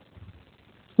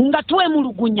nga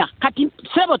twemulugunya kati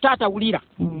sebo taata wulira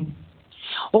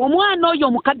omwana oyo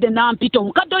omukadde nampita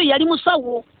omukadde oyo yali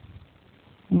musawo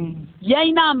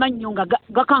yalina amannyo nga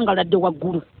gakangaladde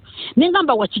waggulu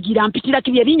nengamba Wakigira mpitira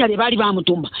kiri erinnya lye baali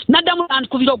bamutumba naddamu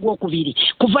nankubira ogwokubiri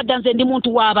kuva dda nze ndi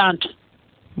muntu w'abantu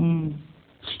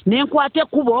nenkwata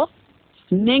ekkubo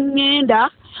neŋŋenda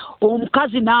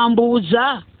omukazi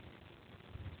nambuuza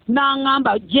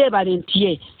naŋŋamba gyebale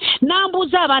ntye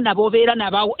nambuuza abaana b'obeera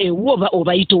nabo ewo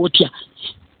obayita otya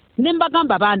ne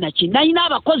mbagamba baana ki nalina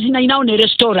abakozi nalinawo ne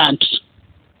restaurant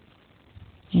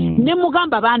ne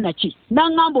mugamba baana ki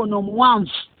naŋŋamba ono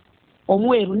omuwanvu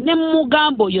omweru ne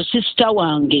mugamba oyo sisita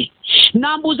wange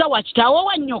nambuuza wakitaawo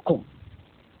wa nnyoko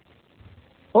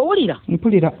owulira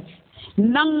mpulira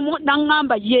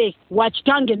naŋŋamba ye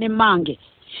wakitange ne mmange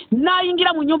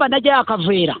nayingira mu nnyumba najjayo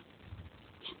akaveera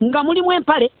nga mulimu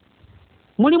empale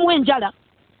mulimu enjala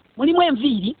mulimu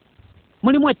enviiri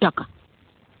mulimu ettaka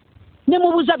ne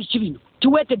mubuuza biki bino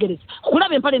tiweetegereza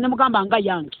kulaba empale ne mugamba nga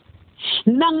yange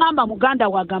naŋŋamba muganda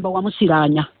wagamba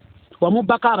wamusiraanya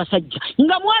wamubbako abasajja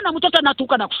nga mwana muto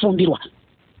tanatuuka nakufumbirwa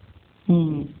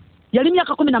yali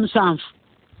myaka 17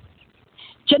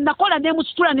 kyenakola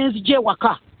nemusitula nenzija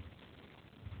ewaka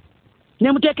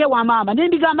nemuteeka ewa maama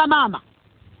nembigamba maama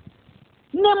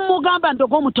nemugamba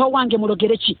ndoga omuto wange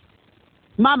mulogere ki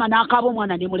maama n'akaaba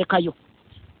omwana nemulekayo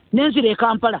nenzira e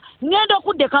Kampala ngenda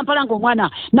okudda e Kampala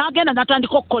ng'omwana n'agenda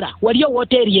n'atandika okukola waliyo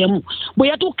woteeri emu bwe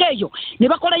yatuuka eyo ne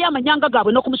bakolayo amanyanga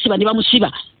gaabwe n'okumusiba ne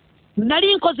bamusiba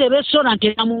nali nkoze restaurant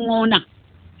enamuŋŋoona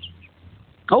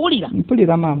owulira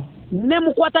mpulira maama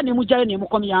nemukwata nemugjayo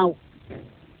nemukomyawo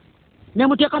ne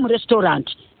muteeka mu restaurant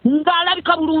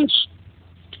ng'alabika bulungi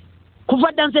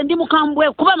kuva dda nze ndi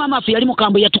mukambwe kuba maama waffe yali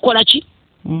mukambwe yatukola ki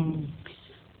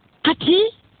kati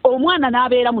omwana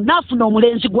n'abeeramu n'afuna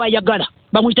omulenzi gw'ayagala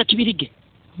bamuyita Kibirige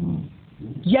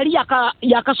yali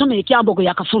yakasoma ekyambogo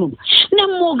yakafuluma ne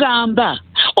mugamba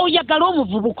oyagala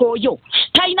omuvubuka oyo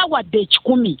talina wadde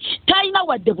 10 talina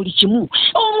wadde buli kimu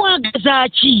omwagaza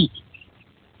ki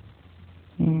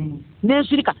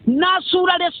n'ensirika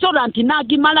n'asuula restaurant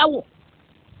n'agimalawo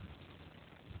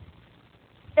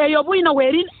eyo bwino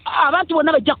weeri abantu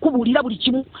bonna bajja kubuulira buli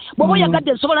kimu bw'oba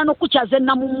oyagadde nsobola n'okukyaza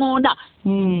ennamuŋŋoona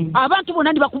abantu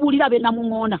bonna ndibakubuulira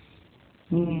ab'ennamuŋŋoona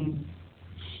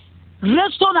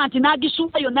restaurant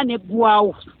n'agisuula yonna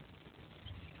neggwawo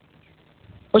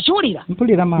okiwulira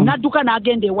n'adduka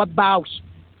n'agenda ewa bbaawe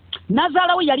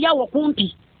n'azaalawo yali awo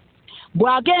kumpi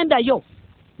bw'agendayo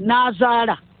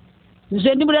n'azaala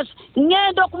nze ndi mulesi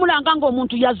ŋŋenda okumulanga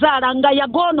ng'omuntu yazaala nga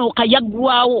yagoonooka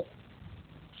yaggwawo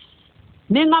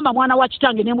neŋŋamba mwana wa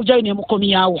kitange nemugyayo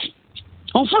nemukomyawo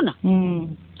onfuna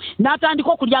n'atandika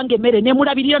okulyanga emmere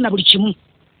nemulabirira na buli kimu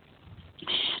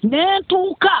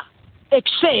nentuuka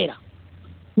ekiseera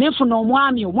nenfuna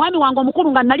omwami wange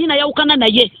omukulu nga nali nayawukana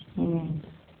naye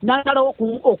n'agalawo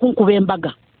okunkuba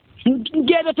embaga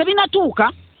ng'ebyo tebinatuuka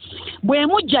bwe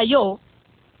mugjayo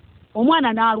omwana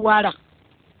n'alwala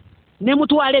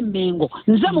nemutwala Emmengo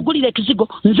nze mugulira ekizigo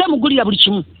nze mugulira buli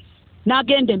kimu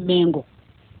n'agenda Emmengo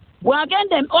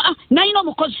bw'agenda nalina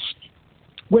omukozi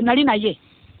gwe nali naye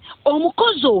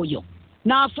omukozi oyo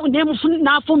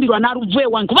n'afumbirwa n'aluva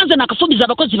ewange kuba nze nakafumbiza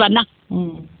abakozi 4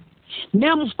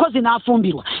 n'omukozi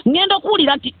n'afumbirwa ŋŋenda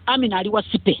okuwulira nti Amina ali wa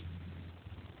sipe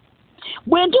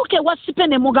bwe ntuuka ewa sipe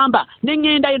ne mugamba ne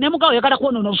ŋŋendayo ne mugamba oyagala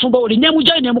kwonoona obufumbo oli ne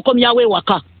mugyayo ne mukomyawo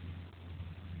ewaka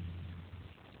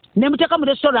ne muteeka mu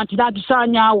restaurant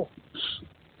n'agisaanyaawo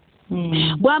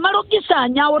bw'amala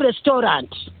okugisaanyaawo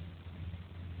restaurant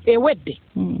ewedde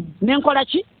nenkola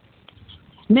ki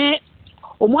ne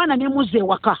omwana nemuzza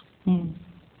ewaka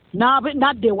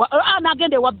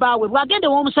n'agenda ewa bbaawe bw'agenda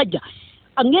ew'omusajja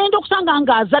ŋŋenda okusanga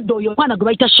ng'azadde oyo omwana gwe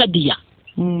bayita Shadiya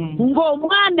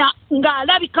ng'omwana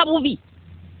ng'alabika bubi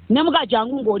nemugaa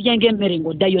jangu ng'olyenga emmere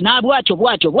ng'oddayo bwatyo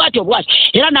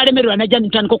era n'alemererwa najja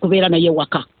nitandika okubeera naye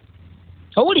ewaka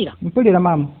owulira mpulira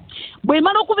maama bwe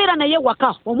mala okubeera naye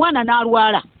ewaka omwana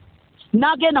n'alwala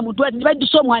n'agenda mu ddwaliro ne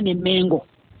baddisa omwana Emmengo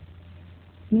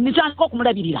nitandika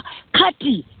okumulabirira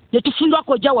kati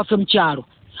netufunirwako ojja waffe mu kyalo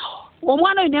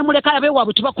omwana oyo nemuleka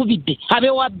abeewaabwe tubakubidde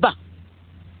abeewabba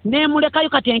nemulekayo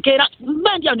kati enkeera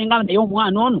bandyawo nengamba naye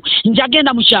omwana ono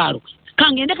njagenda mu kyalo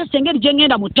kangende kasi engeri gye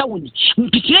ngenda mu tawuni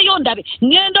mpitireyo ndabe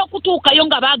ngenda okutuukayo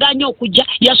nga baaganye okujja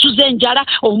yasuze enjala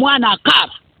omwana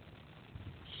akaaba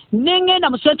nengenda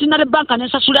mu Centenary Bank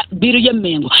nensasula biru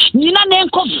y'Emmengo nyina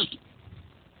n'enkovu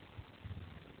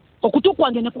okutuuka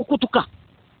wange nekukutuka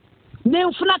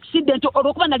nenfuna accident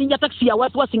olwokuba nalinnya taxi ya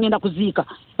watu wasingenda kuziika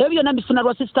ebyo byonna mbifuna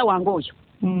lwa sister wange oyo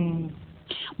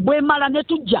bwe mala ne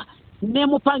tujja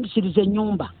nemupangisiriza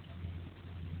ennyumba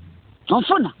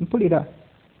onfuna mpulira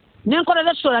nenkola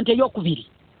restaurant ey'okubiri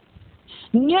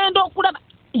ngenda okulaba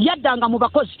yaddanga mu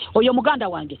bakozi oyo muganda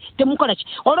wange temukola ki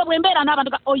olwo bwe mbeera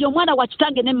n'abantu oyo omwana wa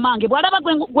kitange nemmange bw'alaba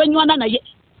gwenywana naye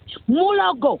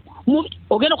mulago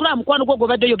ogenda okulaba mukwano gwo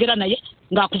gwobadde oyogera naye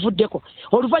ng'akuvuddeko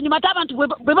oluvannyuma ate abantu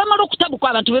bwe bamala okutabuka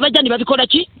abantu bwe bajja ne babikola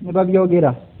ki ne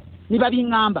babyogera ne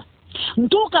babiŋŋamba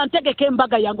ntuuka ntegeka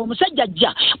embaga yange omusajja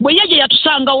ajja bwe ye gye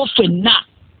yatusangawo ffenna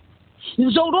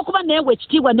nze olw'okuba neewe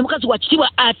ekitiibwa ndi mukazi wa kitiibwa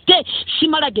ate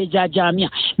simala gejajaamya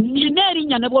nina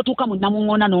erinnya ne bw'otuuka mu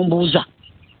Namuŋŋoona n'ombuuza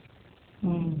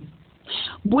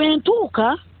bwe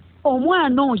ntuuka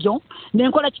omwana oyo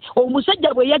nenkola ki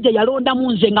omusajja bwe yajja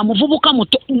yalondamu nze nga muvubuka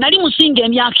muto nali musinga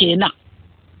emyaka 4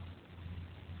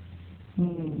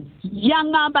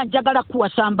 yaŋŋamba njagala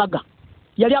kuwasa mbaga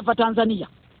yali ava Tanzania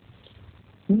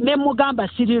ne mugamba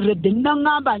siriredde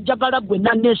naŋŋamba njagala gwe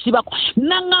nanneesibako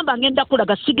naŋŋamba ngenda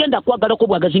kulaga sigenda kwagalako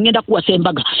bwagazi ngenda kuwasa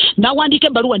embaga nawandiika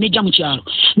ebbaluwa nejja mu kyalo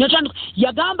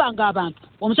yagambanga abantu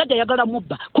omusajja yagala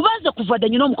mubba kubanze kuva dda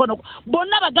nyina omukono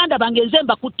bonna baganda bange nze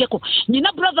mbakutteko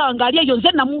nyina brother wange ali eyo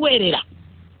nze namuweerera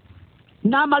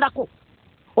n'amalako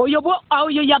oyo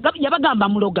yabagamba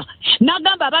muloga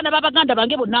n'agamba abaana b'abaganda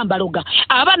bange bonna mbaloga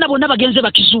abaana bonna bagenze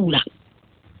bakizuula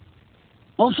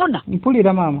onfuna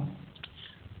mpulira maama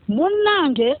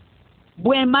munnange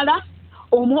bwe mala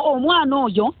omwana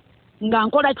oyo nga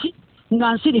nkola ki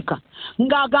nga nsirika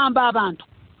ng'agamba abantu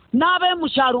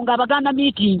n'ab'emukyalo ng'abaganda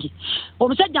miitingi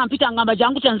omusajja mpita ngamba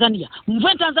jangu Tanzania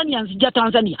nve Tanzania nzijja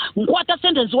Tanzania nkwata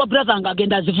sente nziwa brother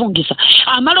ng'agenda azivungisa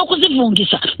amala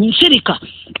okuzivungisa nsirika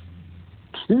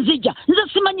nzijja nze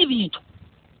simanyi bintu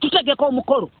tutegeka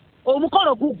omukolo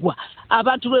omukolo gugwa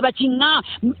abantu lwe bakinga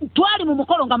twali mu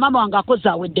mukolo nga mama wange akoze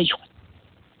aweddeyo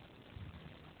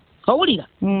owulira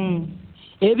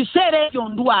ebiseera ebyo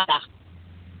ndwala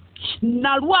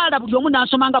nalwala buli omu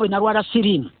nansomanga bwe nalwala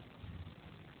sirimu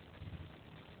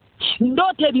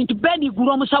ndoota ebintu benigulu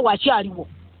omusawo akyaliwo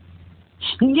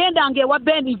ngenda ngewa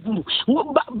benigulu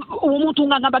omuntu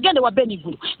nga ngamba gende wa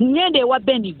benigulu ngenda ewa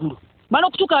benigulu mala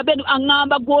okutuuka beni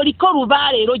aŋŋamba gw'oliko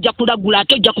lubaala era ojja kulagula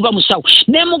ate ojja kuba musawo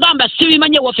ne mugamba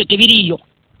sibimanye waffe tebiriiyo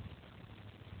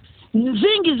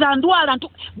nzingiza ndwala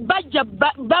bajja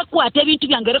bakwata ebintu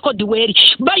byange rekodi weeri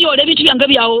bayoola ebintu byange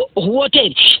bya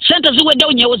woteri sente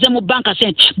ziweddewo nyewoze mu banka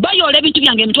sente bayoola ebintu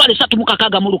byange emitwalo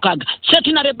 3,600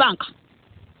 setinare banka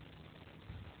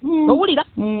owulira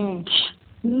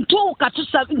ntuuka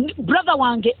brother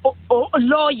wange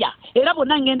lawyer era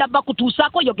bonna ngenda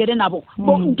bakutuusaako yogere nabo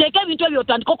nteeka ebintu ebyo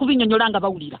otandika okubinyonyola nga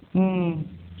bawulira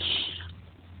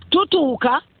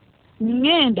tutuuka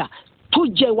ngenda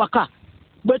tujja ewaka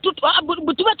bwe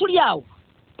tuba tuli awo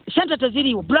sente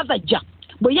teziriiwo brother jja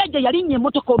bwe yajja yalinnya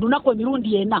emmotoka olunaku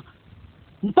emirundi ena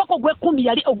mpaka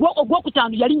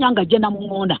ogwokutaano yalinnya nga jje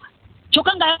namuŋŋonda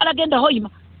kyokka nga yalagenda hoyima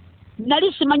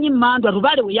nali simanyi mmandwa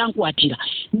lubaale we yankwatira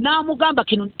n'amugamba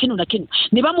kino na kino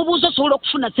ne bamubuuza osobola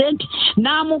okufuna sente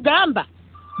n'amugamba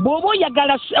bw'oba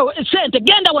oyagala sente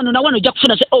genda wano na wano ojja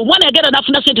kufuna sente omwana yagenda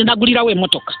n'afuna sente n'agulirawo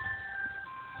emmotoka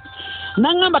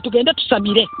n'aŋŋamba tugende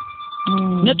tusamire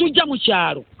ne tujja mu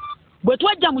kyalo bwe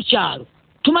twajja mu kyalo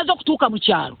tumaze okutuuka mu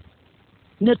kyalo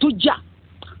ne tujja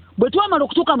bwe twamala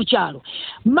okutuuka mu kyalo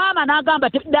maama n'agamba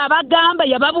abagamba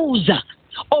yababuuza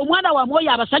omwana wa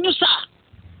mwoyo abasanyusa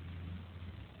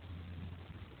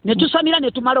ne tusamira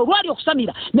ne tumala olwali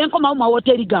okusamira ne nkomawo mu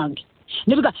hoteri gange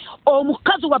nebiga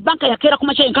omukazi wa banka yakeera ku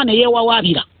makya yenkana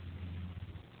yeewawaabira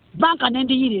banka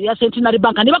nendiyirira ya Centenary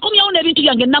banka ne bakomyawo n'ebintu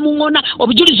byange namuŋŋona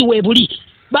obujulizi weebuli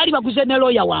baali baguze ne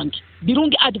lawyer wange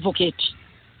birungi advocate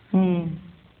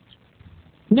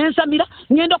nensamira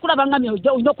ngenda okulaba nga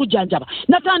olina okujjanjaba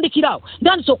natandikirawo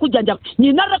ntandise okujjanjaba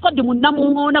nyina rekodi mu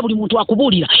namuŋŋona buli muntu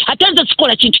akubuulira ate nze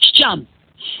sikola kintu kikyamu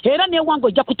era newange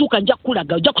ojja kutuuka nja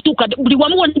kukulaga ojja kutuuka buli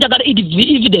wamu wona njagala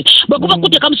evidence bwekuba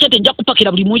kuteekamu sente nja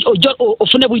kupakira buli ojja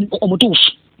ofune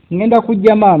omutuufu ngenda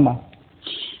kujja maama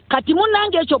kati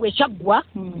munnange ekyo bwe kyaggwa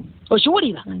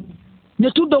okiwulira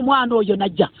ne tudda omwana oyo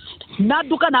najja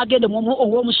n'adduka n'agenda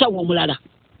ow'omusawo omulala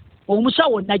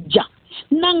omusawo najja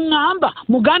naŋŋamba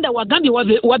muganda wagambye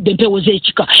wabba empewo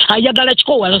z'ekika ayagala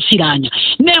kika owasiraanya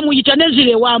neemuyita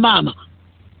nezira ewa maama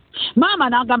maama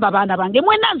n'agamba abaana bange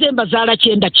mwenna nze mbazaala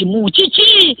 9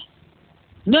 kiki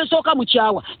nensooka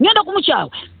mukyawa ngenda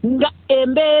kumukyawa nga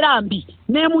embeera mbi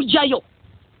neemugjayo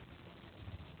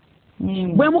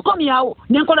bwe mukomyawo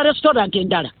nenkola restaurant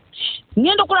endala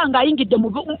ngenda okola ng'ayingidde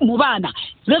mu baana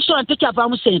restaurant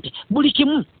tekyavaamu sente buli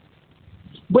kimu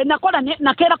bwe nakola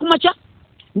nakeera ku makya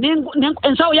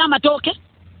ensawo y'amatooke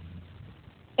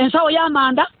ensawo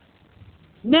y'amanda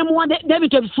nemuwa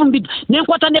n'ebintu ebifumbidwa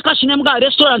nenkwata ne kashi nemugaa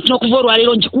restaurant n'okuva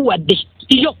olwaleero ngikuwadde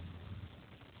iyo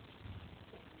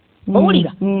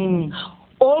owulira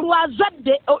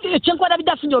olwazadde ekyenkwata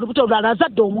bidde afunye olubuto olwala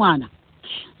azadde omwana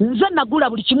nze nagula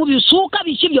buli kimu bisuuka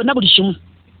biki byonna buli kimu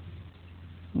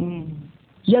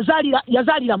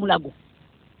yazaalira mulago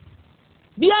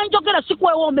byenjogera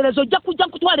sikwewombereza ojja kujja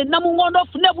nkutwala enamuŋŋondo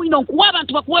ofune bwino nkuwa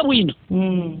abantu bakuwe bwino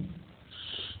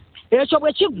ekyo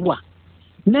bwe kiggwa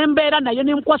nembeera naye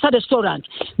nemukwasa restaurant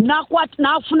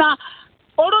n'afuna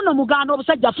olwono muganda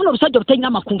obusajja afuna obusajja obutalina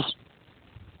makulu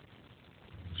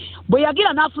bwe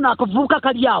yagira n'afuna akavubuka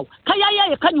kali awo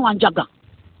kayayaye kanywanjaga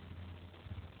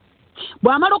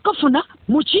bw'amala okafuna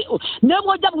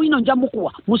nebwojja bwino nja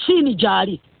mukuwa musiini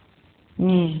gy'ali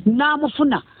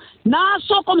n'amufuna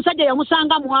n'asooka omusajja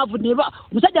yamusanga mwavu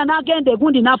omusajja n'agenda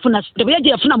egundi n'afuna tebwe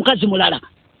gye yafuna mukazi mulala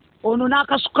ono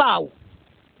n'akasukaawo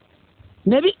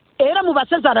era mu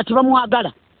basezaala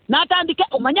tebamwagala n'atandika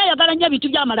omanye ayagala nnyo ebintu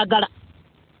by'amalagala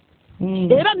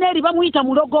era neeri bamuyita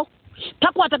mulogo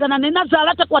takwatagana ne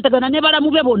nazaala takwatagana ne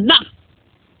balamu be bonna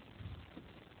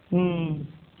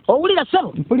owulira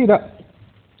ssebo mpulira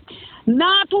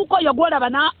n'atuuka oyo gwolaba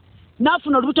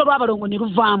n'afuna olubuto lw'abalongo ne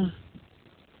luvaamu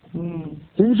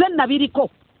nze nabiriko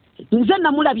nze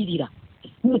namulabirira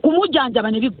kumujjanjaba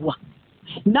ne biggwa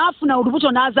n'afuna olubuto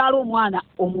n'azaala omwana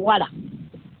omuwala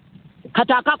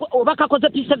kati oba kakoze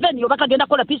P7 oba kagenda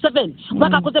kola P7 oba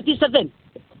kakoze P7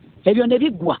 ebyo ne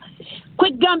biggwa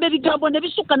kwegamba ebigambo ne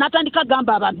bisukka n'atandika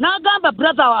gamba abantu n'agamba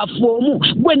brother waffe omu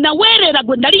gwe naweerera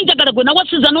gwe nali njagala gwe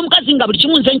nawasiza n'omukazi nga buli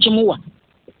kimu nze nkimuwa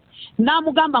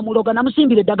n'amugamba muloga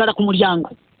namusimbira eddagala ku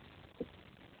mulyango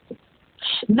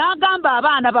n'agamba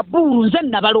abaana babbuulu nze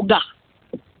nabaloga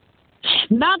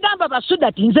n'agamba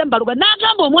basudati nze mbaluga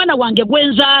n'agamba omwana wange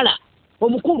gwenzaala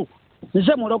omukulu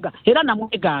nze muloga era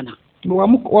namwegaana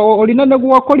olina ne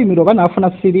Gwalumiriza oba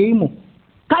n'afuna siriimu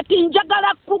kati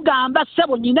njagala kugamba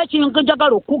ssebo nyina ekintu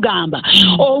njagala okugamba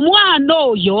omwana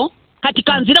oyo kati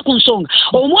kanzire ku nsonga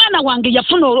omwana wange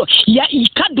yafuna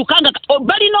ikaddukanga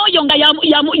balina oyo nga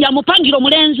yamupangira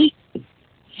omulenzi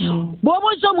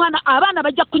bw'obuuza omwana abaana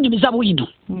bajja kunyumiza bwino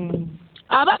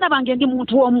abaana bange ndi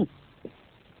muntu omu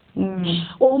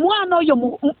omwana oyo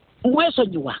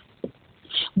mwesonyiwa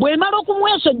bwemala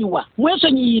okumwesonyiwa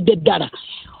mwesonyiyidde ddala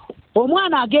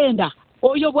omwana agenda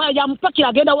oyo yamupakira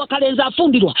agenda wakalenzi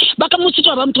afumbirwa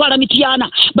bakamusitula bamutwala mityana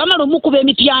bamala omukuba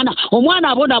emityana omwana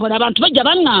abonaabona abantu bajja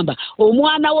baŋŋamba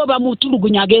omwana we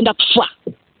bamutulugunya agenda kufa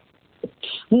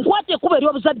nkwata ekkuba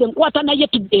ery'obuzadde nkwata naye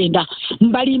tugenda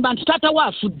mbalimba nti taata we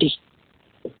afudde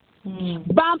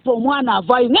bampa omwana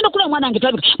avaayo ngenda okula omwana wange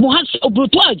talabika muhasi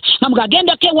obrutwage namuga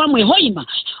agendako ewamwe hoima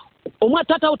omwana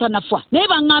taata we tanafa naye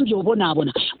baŋŋambye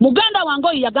obonaabona muganda wange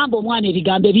oyo yagamba omwana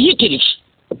ebigambo ebiyitirivu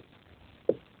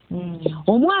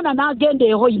omwana n'agenda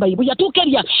ehoima bwe yatuuka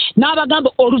erya n'abagamba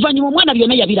oluvannyuma omwana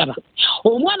byonna yabiraba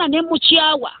omwana ne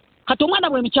mukyawa kati omwana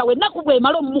bwe mukyawa ennaku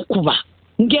bwemala omukuba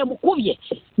ng'emukubye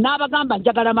n'abagamba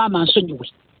njagala maama nsonyiwe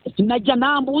najja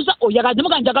n'ambuuza oyagala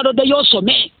nemuga njagala oddeyo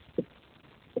osome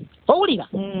owulira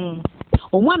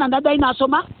omwana naddayo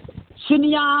n'asoma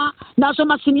siniya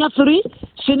 3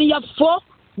 siniya 4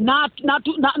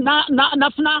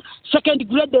 nafuna second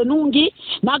grade enungi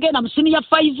n'agenda mu senior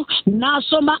 5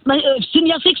 n'asoma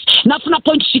senior 6 nafuna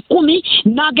point 10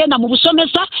 n'agenda mu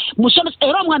busomesa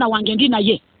era omwana wange ndi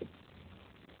naye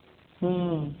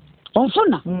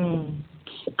onfuna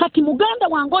kati muganda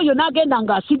wange oyo n'agenda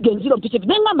ng'asigga enziro mpitirivu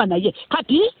neŋŋamba naye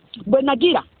kati bwe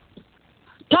nagira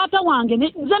taata wange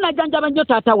nze najjanjaba nnyo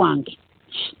taata wange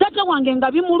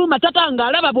nga bimuluma taata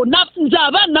ng'alaba bonna nze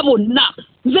abaana bonna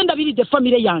nze ndabiridde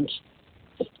famire yange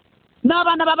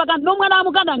n'abaana babaganda n'omwana wa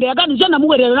muganda nga yaganda nze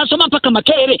namuwerera nasoma mpaka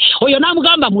Makerere oyo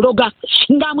n'amugamba muloga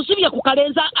ng'amusibye ku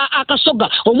kalenzi akasoga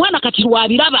omwana kati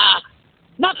lwabiraba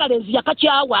n'akalenzi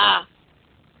yakakyawa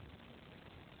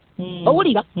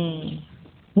owulira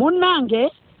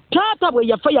munnange taata bwe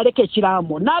yafa yaleka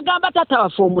ekiraamo n'agamba taata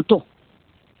waffe omuto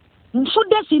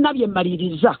nfudde siina bye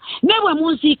mmaliriza ne bwe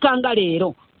munsiikanga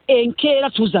leero enkeera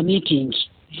tuuza meeting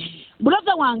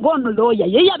bulaza wange ono looya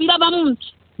ye yabirabamu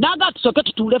n'aga tusooke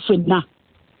tutuule ffenna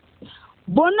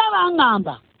bonna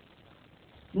baŋŋamba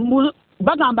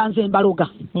bagamba nze mbaloga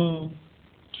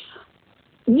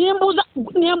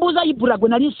nembuuza Ibura gwe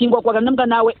nali nsinga okwagala namuga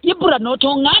naawe Ibura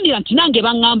n'otoŋŋaanira nti nange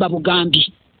baŋŋamba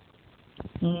bugambi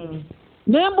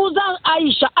nembuuza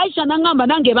Aisha naŋŋamba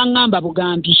nange baŋŋamba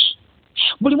bugambi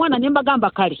buli mwana ne mbagamba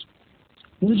kale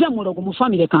nze mulogo mu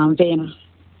famire kanveemu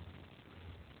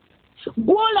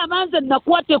gwolaba nze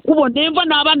nakwata ekkubo nenva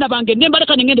n'abaana bange ne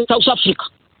mbaleka ne ngende South Africa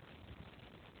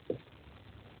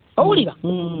owulira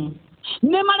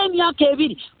nemala emyaka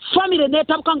 2 famire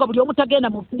neetabuka nga buli omu tagenda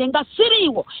nga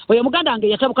siriiwo oyo muganda wange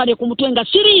yatabuka ne ku mutwe nga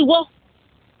siriiwo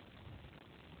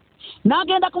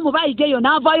n'agendako mu bayiga eyo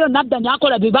n'avaayo n'adda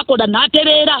n'akola bye bakola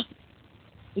n'atereera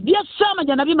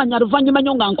byesaamanya nabimanya luvannyuma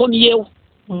nnyo nga nkomyewo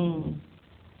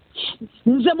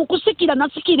nze mu kusikira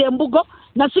nasikira embugo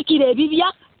nasikira ebibya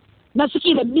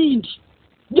nasikira emmindi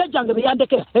jjajjange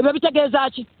beyandekera ebyo bitegeeza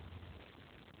ki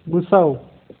busawo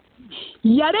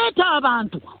yaleeta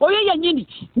abantu oyo yennyini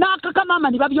n'akaka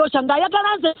maama ne babyokya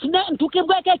ng'ayagala nze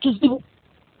ntukibweko ekizibu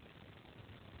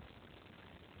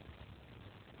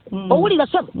owulira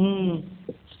sebo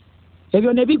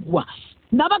ebyo ne biggwa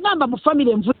nabagamba mu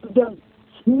famire envuddemu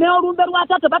ne olumbe lwa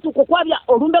taata batuuka okwabya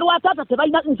olumbe lwa taata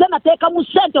tebalina nze nateekamu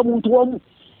ssente omuntu omu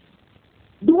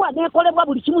duwa neekolebwa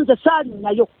buli kimu nze saali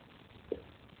nayo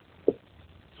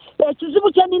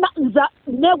ekizibu kyenina nza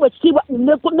neegwa ekitiibwa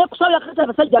nekusabira kati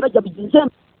abasajja abajja bizinze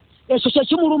ekyo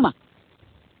kyekimuluma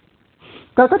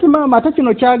kakati maama ate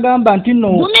kino kyagamba nti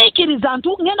no mumiikiriza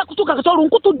ntu ngenda kutuuka kati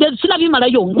olunkutudde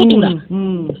sinabimalayo nkutula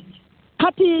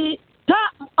kati ta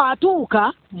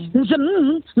atuuka nze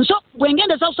nso bwe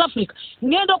ngenda South Africa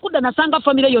ngenda okudda nasanga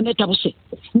famire yonna etabuse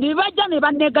ne bajja ne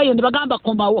banneegayo ne bagamba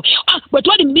komawo bwe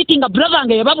twali mu meeting brother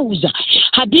wange yababuuza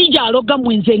Hadija aloga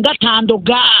mwenze nga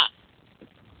tandoga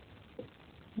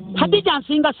Hadija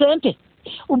nsinga sente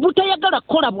obutayagala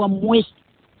kukola bwammwe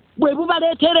bwe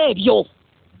bubaleetera ebyo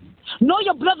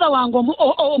n'oyo brother wange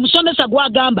omusomesa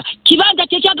gwagamba kibanja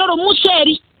kyekyagala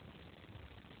omuseeri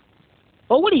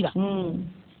owulira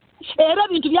era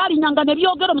ebintu byalinyanga ne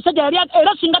byogera omusajja yali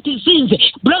era singa tisinze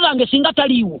brother wange singa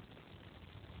taliiwo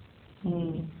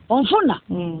onfuna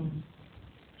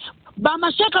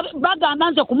bamasheka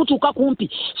bagamba nze kumutuuka kumpi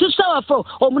sisa waffe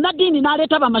omunadiini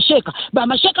n'aleeta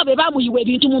bamasheka be baamuyiwa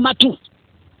ebintu mu matu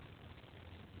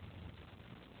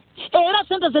era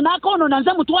sente ze n'akoonona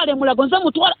nze mutwala emulago nze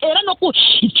mutwala era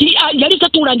yali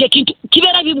tatuulanga ekintu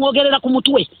kibeera bimwogerera ku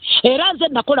mutwe era nze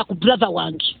nakola ku brother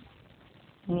wange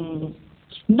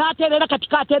n'ateerera kati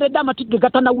kaateeredde amatu ge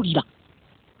gatanawulira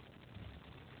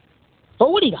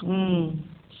owulira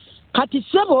kati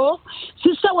sebo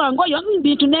sisa wange oyo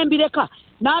bintu nembireka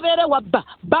n'abeere wabba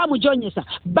baamujonyesa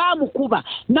baamukuba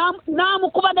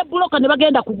n'amukuba ne buloka ne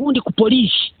bagenda ku gundi ku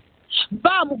poliisi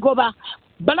baamugoba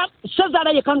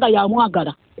Sezaala yekanga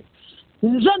yamwagala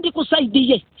nze ndi ku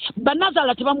saidi ye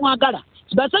Banazaala tebamwagala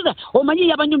Basaza omanyi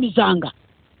yabanyumizanga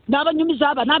n'abanyumiza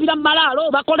abanaabira mu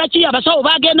malaalo bakola ki abasawo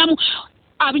bagendamu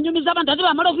abinyumiza abantu ate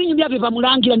bamala obinyumya bye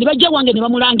bamulangira ne bajja wange ne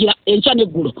bamulangira enkya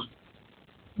n'eggulo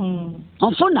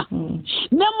onfuna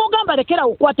ne mugamba lekera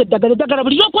okwata eddagala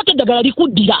buli lyokwata eddagala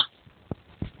likuddira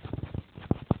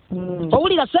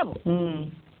owulira sebo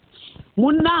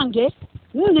munnange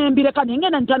nembireka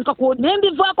nengenda ntandika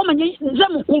nembivaako manye nze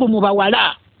mukulu mu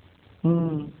bawala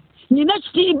nyina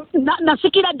kiti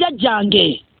nasikira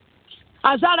jjajjange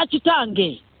azaala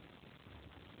kitange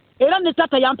era ne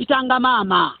taata yampitanga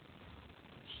maama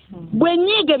bwe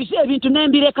nyiiga ebintu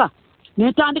nembireka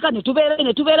netandika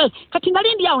netubeera kati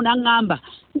nali ndi awo naŋŋamba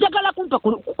njagala kumpa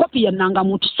kopi ya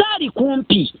Nangamuntu saali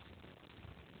kumpi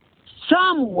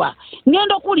saamuwa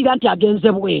ngenda okuwulira nti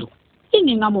agenze bweru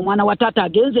iningamba omwana wa taata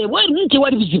agenze bweru nti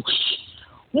wali buzibu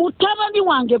mutabani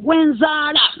wange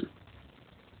gwenzaala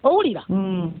owulira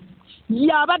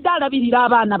yabadde alabirira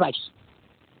abaana bali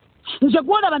nze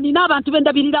gwolaba nina abantu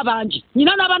bendabirira bangi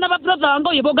nyina n'abaana ba brother wange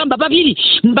oyo bogamba babiri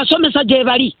mbasomesa gye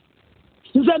bali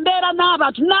nze mbeera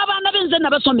n'abantu n'abaana be nze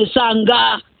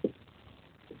nabasomesanga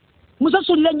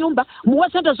musasulire ennyumba muwe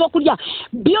sente z'okulya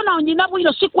byona nyina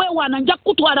bwino si kwewaana nja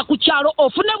kutwala ku kyalo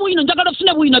ofune bwino njagala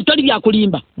ofune bwino toli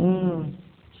byakulimba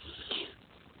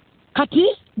kati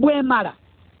bwemala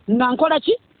nga nkola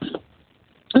ki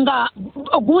nga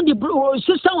ogundi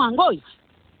sista wange oyo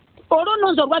olwo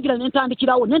nonza olwagira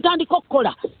nentandikirawo nentandika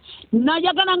okukola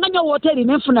nayagala nga nnyo wooteri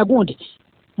nenfuna gundi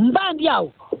mba ndi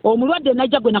awo omulwadde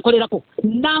najja gwe nakolerako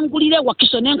nangulira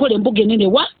ewakiso nenkola embuga enene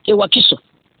ewakiso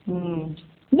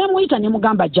nemuyita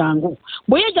nemugamba jangu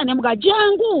bwe yeja nemugamba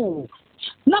jangu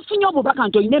nafunye obubaka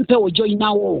nti olina empewo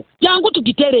gy'olinawo jangu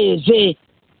tugitereeze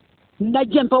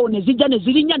najja empewo nezijja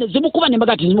nezirinya nezimukuba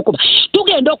nembaga tizimukuba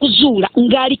tugenda okuzuula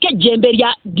ng'aliko ejjembe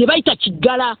gye bayita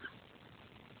kiggala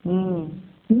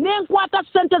nenkwata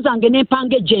ssente zange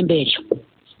nempanga ejjembe eryo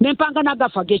nempanga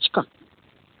n'agafu ag'ekika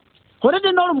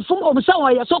olede n'olwo omusawo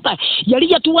yasooka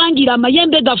yali yatuwangira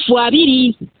amayembe gafu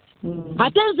 2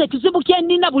 ate nze ekizibu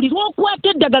kyenina buli lwokwata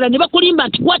eddagala ne bakulimba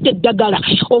nti kwata eddagala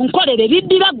onkolere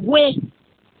liddira ggwe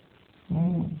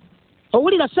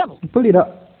owulira sebo mpulira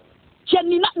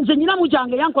kyenina nze nyinamu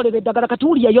gyange yankolera eddagala kati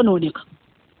wuli yayonooneka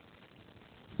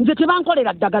nze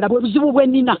tebankolera ddagala bwe buzibu bwe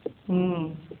nnina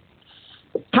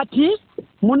kati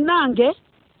munnange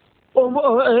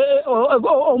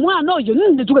omwana oyo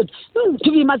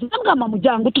tubimaze namugamba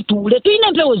mujangu tutuule tulina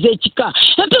empewo z'ekika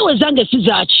empewo zange si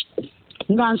zaaki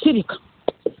nga nsirika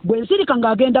bwe nsirika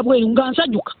ng'agenda bweru nga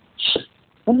nsanyuka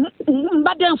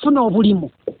mbadde nfuna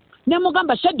obulimu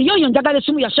nemugamba Shadiya oyo njagala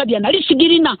essimu ya Shadiya nali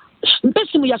sigirina mpe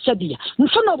essimu ya Shadiya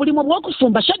nfuna obulimu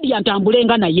bw'okufumba Shadiya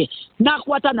ntambulenga naye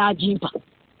n'akwata n'agimpa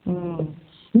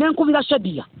nenkubira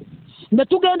Shadiya ne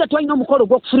tugenda twalina omukolo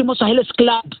gw'okufulima Sahels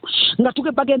Club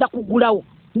nga bagenda kugulawo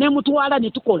nemutwala ne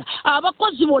tukola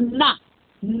abakozi bonna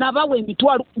nabawa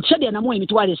emitwalo Shadiya namuwa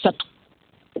emitwalo 3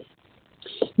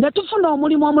 ne tufuna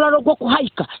omulimu omulala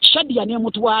gw'okuhaika Shadiya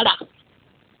nemutwala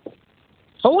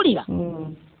owulira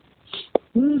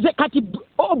nze kati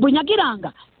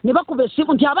bwenyagiranga ne bakuba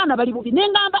essimu nti abaana bali bubi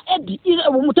nengamba Edi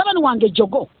mutabani wange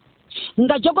Jogo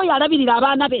nga Jogo yalabirira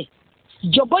abaana be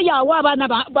Jogo yawa abaana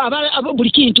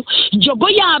buli kintu Jogo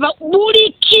yaba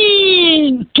buli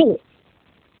kintu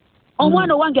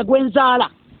omwana wange gwenzaala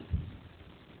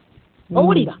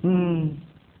owulira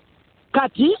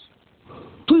kati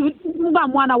nga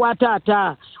mwana wa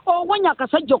taata owonya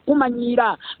akasajja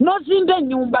okumanyiira n'ozimba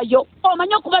ennyumba yo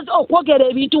omanye okwogera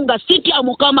ebintu nga sitya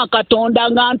Mukama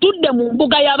Katonda nga ntudde mu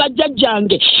mbuga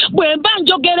y'abajjajjange bwe mba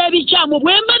njogera ebikyamu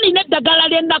bwe mba nina eddagala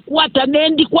lye nakwata ne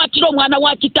ndikwatira omwana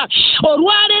wa kita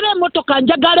olwaleero emmotoka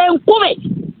njagala enkube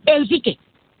enzite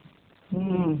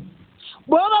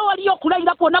bw'oba waliyo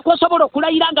okulayira kwonna kw'osobola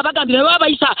okulayira nga bagambye ne baba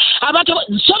bayisa abantu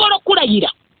nsobola okulayira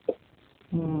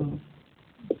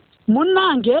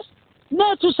munnange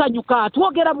netusanyuka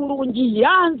twogera bulungi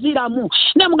yanziramu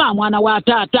nemugamba mwana wa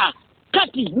taata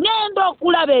kati ngenda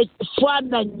okulaba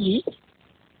ekifaananyi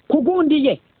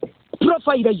kugundiye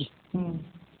profile ye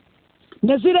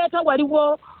nezireeta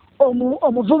waliwo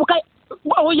omuvubuka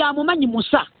oyo amumanyi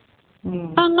Musa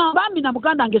aŋŋamba Amina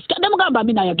muganda wange ne mugamba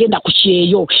Amina yagenda ku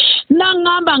kyeyo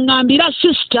n'aŋŋamba ŋŋambira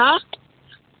sister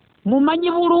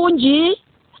mumanyi bulungi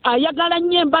ayagala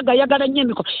nnyo embaga ayagala nnyo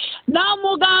emikolo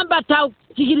n'amugamba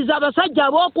takiriza abasajja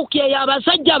ab'okukyeya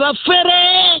abasajja baffere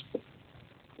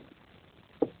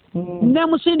ne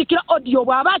musindikira audio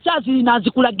bw'aba akyazirina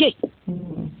azikulage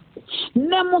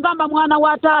ne mugamba mwana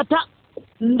wa taata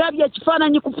ndabye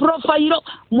ekifaananyi ku profile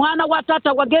mwana wa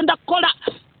taata wagenda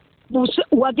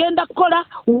kukola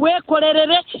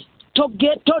weekolerere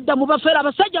todda mu bafere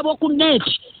abasajja b'oku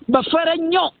neeti bafere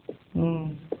nnyo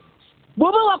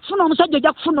bw'oba wakufuna omusajja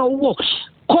ojja kufuna owuwo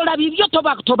kola bibyo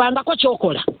tobangako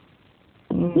kyokola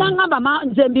n'aŋŋamba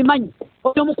nze mbimanyi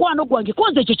oyo mukwano gwange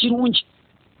konze ekyo kirungi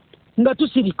nga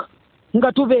tusirika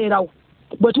nga tubeerawo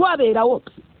bwe twabeerawo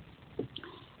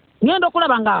ngenda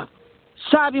okulaba nga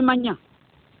saabimanya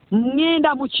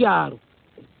ngenda mu kyalo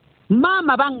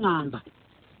maama baŋŋamba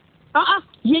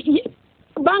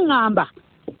baŋŋamba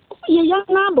ye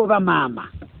yaŋŋamba oba maama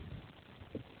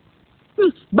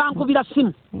bankubira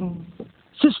simu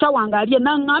sisita wange aliye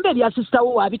naŋŋamba ebya sisita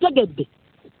wo wabitegedde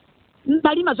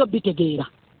nali maze obitegeera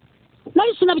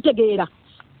naye sinabitegeera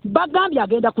bagambye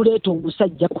agenda kuleeta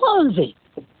omusajja konze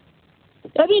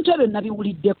ebintu ebyo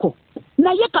nabiwuliddeko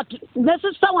naye kati ne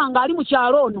sisita wange ali mu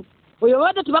kyalo ono oyo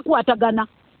babadde tebakwatagana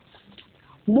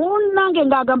munnange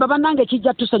ng'agamba bannange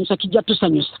kijja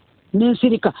tusanyusa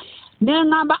nensirika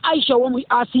neŋŋamba Aisha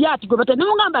Asiyati gwe bata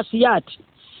nemugamba Asiyati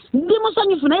ndi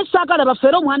musanyufu naye saagala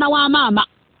bafere omwana wa maama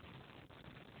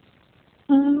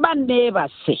mba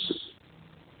neebase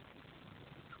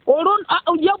olwo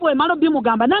ye bwemala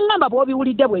bimugamba naŋŋamba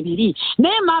bw'obiwulidde bwe biri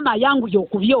naye maama ayanguye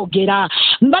okubyogera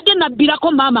mbadde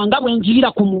nabbirako maama nga bwe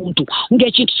njibira ku muntu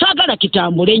ng'ekintu saagala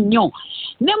kitambule nnyo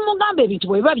ne mugamba ebintu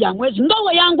bwe biba bya mwezi nga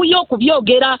we yanguye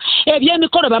okubyogera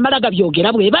eby'emikolo bamala gabyogera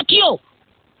bwe batyo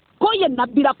ko ye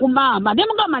nabbira ku maama ne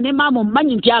mugamba ne maama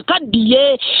omumanyi nti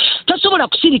akaddiye tosobola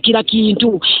kusirikira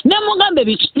kintu ne mugamba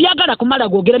ebintu byagala kumala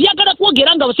gwogera byagala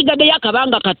kwogera nga osigaddeyo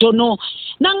akabanga katono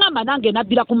naŋŋamba nange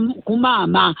nabbira ku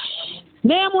maama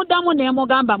neemuddamu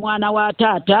neemugamba mwana wa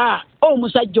taata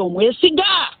omusajja omwesiga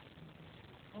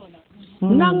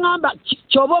naŋŋamba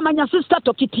kyoba omanya sisita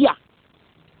tokitya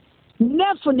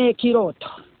neefuna ekirooto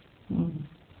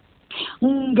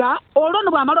nga olwo no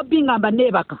bwamala obbingamba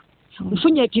neebaka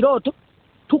nfunye ekirooto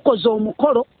tukoze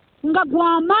omukolo nga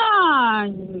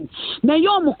gw'amaanyi naye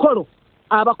omukolo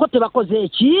abako tebakoze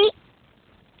eki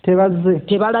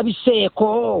tebalabiseeko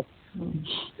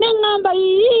neŋŋamba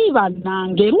ii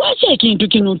bannange lwaki ekintu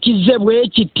kino kizze bwe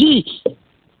kiti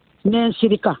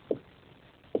n'ensirika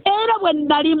era bwe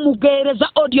nali mugeereza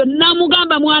audio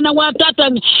namugamba mwana wa taata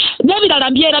n'ebirala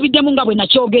mbyerabiddemu nga bwe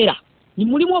nakyogera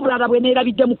mulimu obulala bwe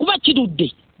neerabiddemu kuba kirudde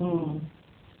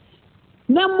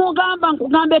ne mugamba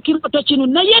nkugamba ekirooto kino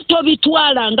naye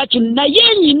tobitwala nga kino naye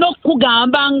nyina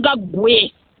okukugamba nga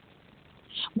ggwe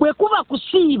bwe kuba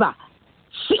kusiiba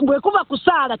bwe kuba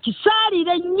kusaala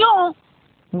kisaalire nnyo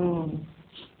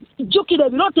jjukira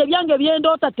ebirooto ebyange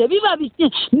byendoota tebiba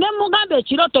ne mugamba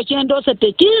ekirooto kyendoose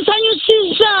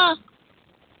tekinsanyusiza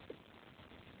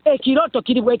ekirooto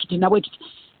kiri bwe kiti nabwe kiti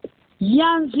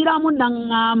yanziramu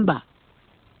naŋŋamba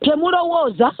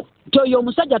temulowooza nti oyo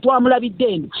omusajja twamulabidde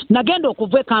eno nagenda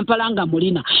okuva e Kampala nga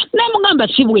mulina nemugamba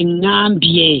si bwe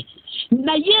ŋŋambye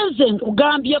naye nze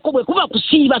nkugambyeko bwe kuba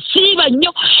kusiiba siiba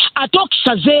nnyo ate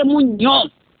okisazeemu nnyo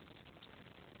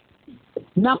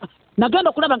nagenda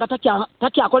okulaba nga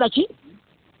takyakola ki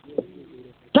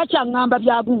takyaŋŋamba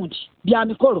bya gundi bya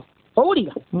mikolo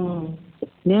owulira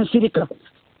nensirika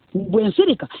bwe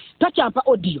nsirika takyampa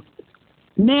audio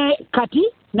ne kati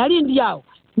nali ndi awo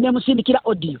nemusindikira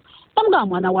audio namugamba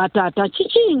mwana wa taata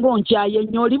kiki ng'onkyaye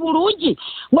nnyo oli bulungi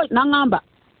naŋŋamba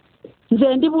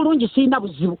nze ndi bulungi siina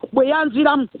buzibu bwe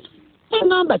yanziramu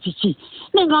neŋŋamba kiki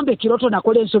neŋŋamba ekirooto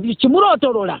nakola ensobi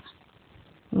kimulootolola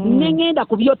neŋŋenda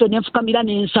ku byoto nenfukamira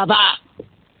nensaba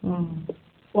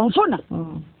onfuna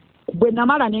bwe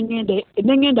namala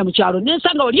neŋŋenda mu kyalo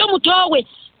nensanga oli omutoowe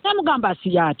namugamba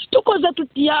Asiyati tukoze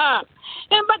tutya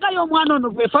embaga y'omwana ono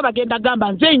bwefa bagenda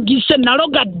gamba nze ngise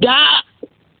naloga dda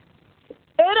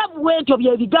era bwentyo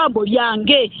byebigambo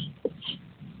byange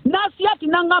n'Asiyati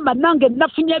naŋŋamba nange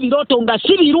nafunye ebirooto nga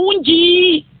si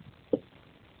birungi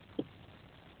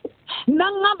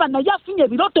naŋŋamba naye afunye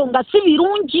ebirooto nga si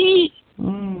birungi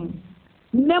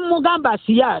ne mugamba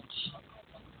Asiyati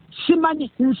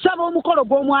simanyi nsaba omukolo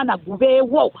gw'omwana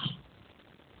gubeewo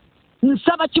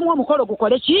nsaba kimu omukolo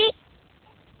gukole ki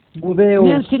gubeewo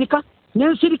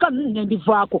nensirika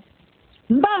nembivaako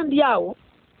mba ndi awo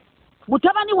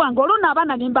mutabani wange olwo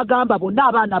n'abaana ne mbagamba bonna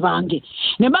abaana bange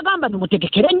ne mbagamba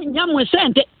nimutegekere nyammwe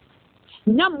sente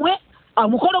nyammwe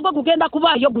omukolo gwe gugenda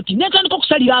kubaayo guti netandika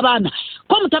okusalira abaana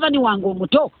ko mutabani wange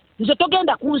omuto nze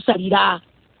togenda kunsalira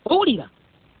owulira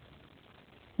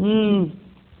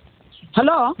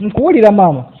halo nkuwulira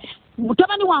maama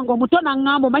mutabani wange omuto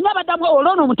naŋŋamba omanyi abaddamu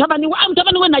olwono mutabani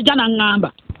we najja naŋŋamba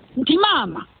nti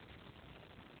maama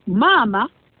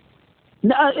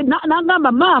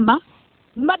naŋŋamba maama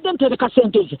mbadde ntereka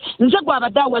sente ze nze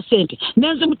gwabadde awa sente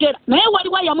nenzimutera naye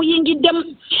waliwo yamuyingiddemu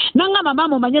naŋŋamba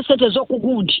maama omanye sente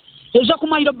ez'okugundi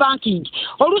ez'okumairo banking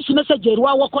oluusi meseji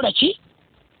erwawo okola ki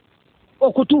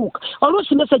okutuuka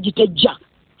oluusi meseji tejja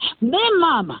naye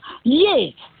maama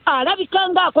ye alabika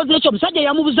ng'akoze ekyo omusajja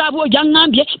yamubuzaabwo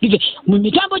yaŋŋambye bive mu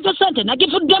mitambo gyo sente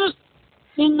nagivuddemu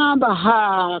neŋŋamba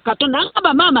katonda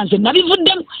naŋŋamba maama nze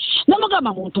nabivuddemu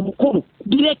namugamba muntu mukulu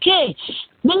bireke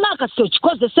neŋŋakasi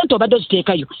okikoze sente obadde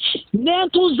oziteekayo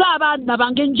nentuuza abaana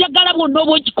bange njagala bwonna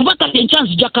kuba kati enkya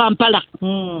nzija Kampala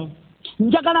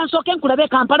njagala nsooke nkulabe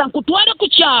Kampala nkutwale ku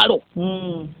kyalo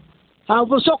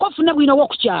busooka ofune bwinowo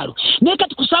ku kyalo naye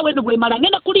kati ku saawa eno bwemala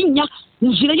ngenda kulinnya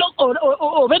nzireyo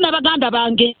obe n'abaganda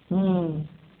bange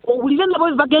owulire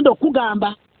nabo bagenda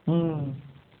okugamba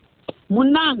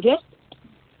munnange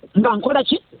nga nkola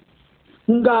ki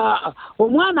nga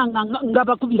omwana nga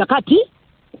bakubira kati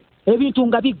ebintu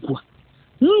nga biggwa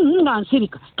nga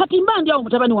nsirika kati mba ndi awo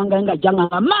mutabani wange nga ajja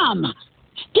ngamba maama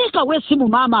teekawo essimu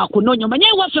maama akunoonya omanye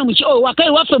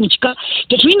ewaffe mu kika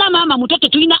tetulina maama muto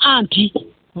tetulina anti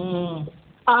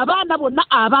abaana bonna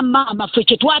aba maama ffe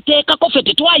kyetwateekako ffe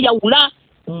tetwayawula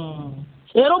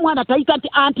era omwana tayita nti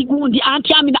anti gundi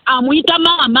anti Amina amuyita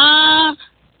maama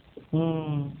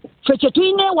ffe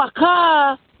kyetulina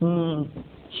ewaka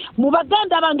mu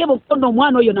baganda bange bokonna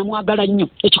omwana oyo namwagala nnyo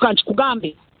ekyo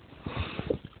kankikugambe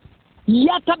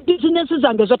yata bizinesi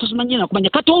zange zotusimanyi nakumanya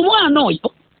kati omwana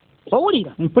oyo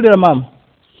owulira mpulira maama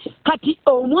kati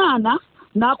omwana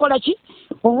nakola ki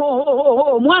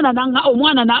omwana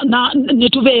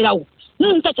netubeerawo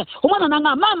tacha omwana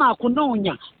nanga maama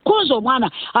akunoonya koza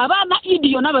omwana abaana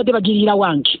idi yonna badde bagirira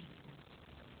wange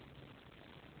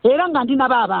era nga ndina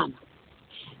abaana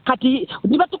kati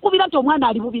nibatukubira nti omwana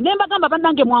ali bubi ne mbagamba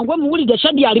bannange mwangu muwulidde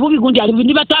Shadi ali bubi gundi ali bubi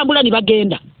nibatambula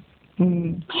nibagenda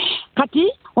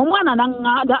kati omwana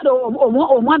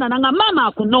nanga maama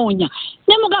akunoonya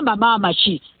ne mugamba maama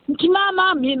ki nti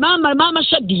maama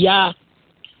Shadiya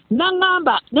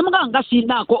nangamba ne mugamba nga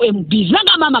sinaako embizi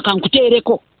nanga maama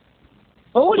kankuteereko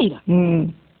owulira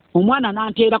omwana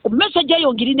nanteera ku message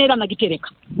eyo ngirina era nagitereka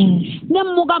ne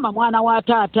mugamba mwana wa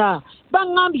taata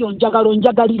bangambye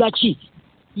onjagalira ki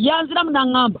yanziramu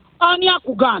nangamba ani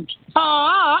akugambye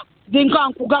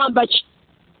nkankugamba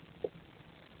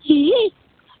ki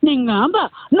neŋŋamba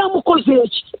namukoze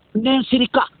eki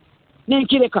nensirika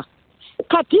nenkireka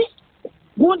kati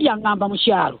gundi aŋŋamba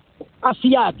mukyalo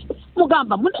Asiyati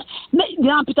mugamba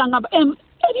nampita ŋŋamba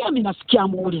eri Amina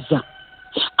sikyamuwuliza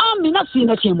Amina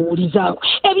siina kyemuwulizaako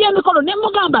ebyemikolo ne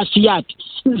mugamba Asiyati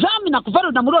nze Amina kuva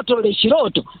lwe namulootolola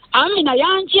ekirooto Amina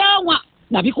yankyawa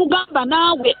nabikugamba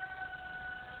naawe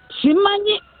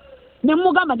simanyi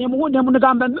nemugamba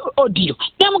nemugamba audio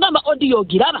nemugamba audio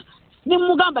ogiraba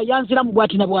nemugamba yanziramu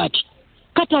bwati na bwati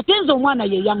kati atenze omwana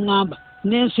ye yaŋŋamba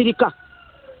nensirika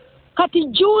kati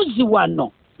juzi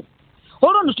wano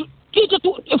olwono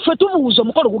ffe tubuuza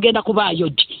omukolo gugenda kubaayo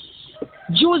ddi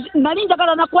juzi nali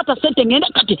njagala nakwata sente ngenda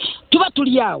kati tuba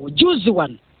tuli awo juzi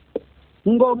wano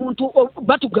ng'omuntu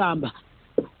batugamba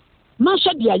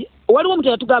Mashadiya waliwo omuntu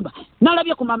yatugamba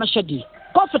nalabye ku maama Shadiya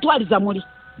koffe twaliza muli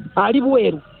ali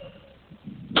bweru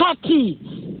kati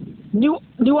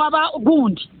niwaba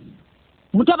gundi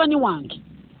mutabani wange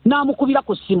namukubira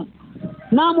ku simu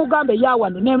namugamba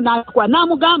yawano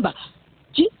namugamba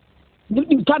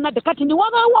kanade kati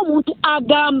niwabaawo omuntu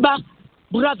agamba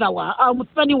brother wa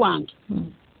mutabani wange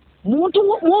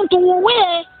muntu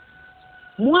wuwe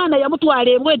mwana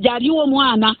yamutwala embweji aliwo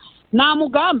omwana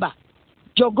namugamba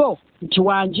jogo nti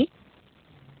wangi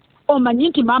omanyi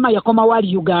nti maama yakoma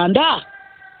wali Uganda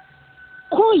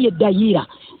koye dayira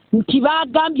nti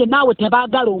bagambye naawe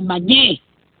tebaagala omanye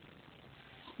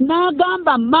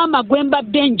nagamba maama gwe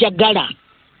mbadde njagala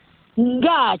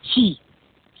ngaki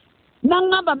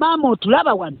nangamba maama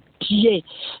otulaba wano tiye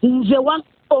nze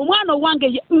omwana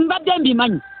owange mbadde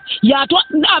mbimanyi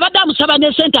abadde amusaba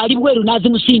n'esente ali bweru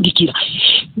n'azimusindikira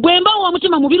bwe mbawo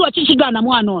omutima mubiri wakikigaana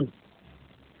mwana ono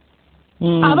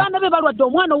abaana be balwadde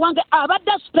omwana owange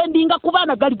abadde spendinga ku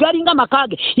baana galinga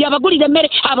makage yabagulira emmere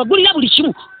abagulira buli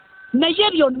kimu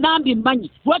naye byonna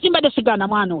mbimanyi lwaki mbadde sigaana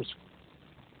mwana oyo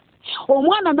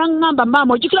omwana nangamba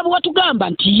mama ojikira bwe watugamba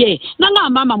nti ye nanga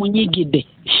mama munyigidde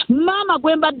mama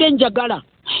gwe mbadde njagala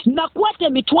nakwata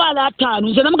emitwalo 5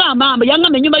 nze namugamba mama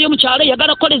yangamba ennyumba y'omukyalo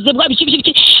yagala kukolezebwa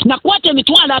biki nakwata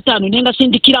emitwalo 5 nenga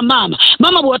sindikira mama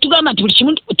bwe watugamba nti buli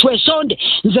kimu twesonde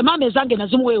nze mama ezange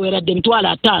nazimuweweradde emitwalo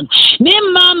 5 ne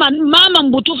mama mu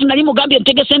butuufu nali mugambye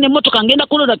ntegese n'emmotoka ngenda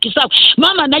kulola kisaawe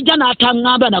mama najja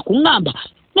n'ataŋŋamba nakuŋŋamba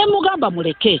ne mugamba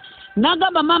muleke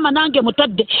nagamba mama nange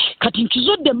mutadde kati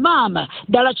nkizudde mama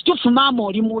ddala kituufu mama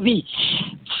oli mubi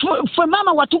fwe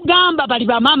mama watugamba bali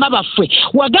bamama baffe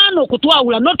wagaana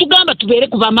okutwawula n'otugamba tubeere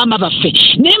ku bamama baffe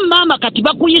naye mama kati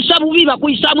bakuyisa bubi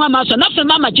bakuyisaamu amaaso naffe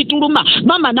mama kituluma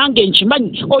mama nange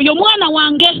nkimanyi oyo mwana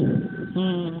wange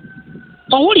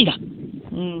owulira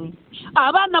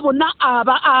abaana bonna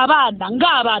abaana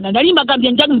ng'abaana nali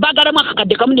mbagambye mbagalamu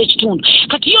akakadde kamu n'ekitundu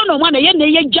kati yono omwana ye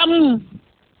neyejjamu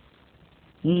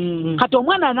kati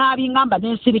omwana n'abingamba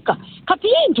n'ensirika kati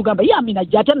ye ntugamba ye Amina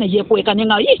jata neyekweka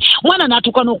nenga mwana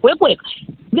n'atuuka n'okwekweka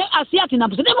ne Asiyati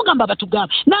nambuza ne mugamba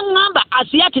batugamba nangamba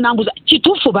Asiyati nambuza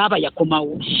kituufu baaba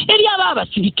yakomawo eri abaaba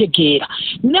sibitegeera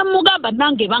ne mugamba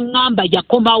nange bangamba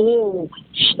yakomawo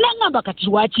nangamba kati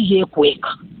lwaki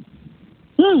yekweka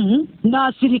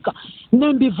n'asirika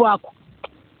nembivaako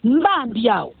mba ndi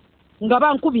awo nga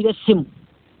bankubira essimu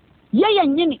ye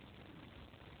yennyini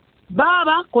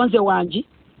baba konze wanji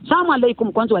salamu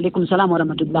alaikum konze alaikum salamu wa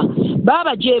rahmatullah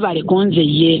baba jebale konze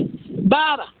ye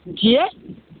baba ndiye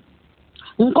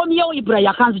nkomyewo Ibra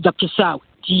yakanzija kisaawe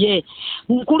ndiye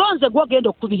nkulonze gwogenda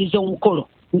okubiriza omukolo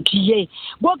ndiye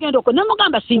gwogenda ne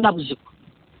mugamba singa buzibu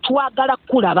twagala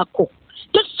kulabako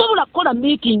tetusobola kukola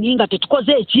meeting nga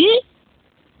tetukoze eki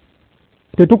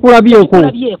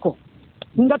tetukulabyeko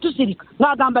nga tusirika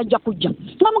ngagamba nja kujja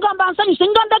nga mugamba nsanyuse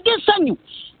nga ndaga essanyu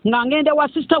nga ngende wa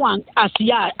sister wange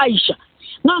Aisha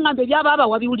ngangamba ebyababa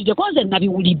wabiwulidde konze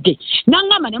nabiwulidde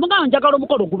nangamba ne mugamba njagala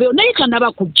omukolo gubeyo naye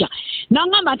kanaba kujja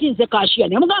nangamba nti nze kashiya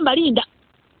ne mugamba linda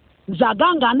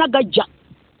zaganga anagajja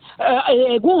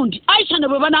gundi Aisha ne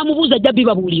bwe banamubuuza ajja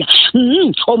bibabuulira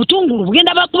obutungulu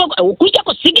bugenda bakuba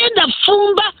okujjako sigenda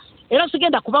fumba era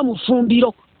sigenda kuba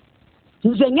mufumbiro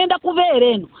nze ngenda kubeera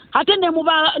eno ate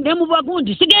ne muba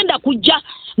gundi sigenda kujja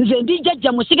nze ndi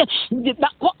jjajja musige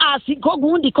ko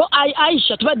gundi ko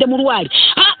Aisha tubadde mu lwali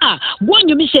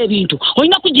gwonyumisa ebintu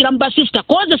olina kugira mu basista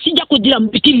koze sijja kugira mu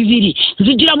biti bibiri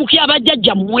nzigira mu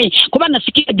kyabajjajja mmwe kuba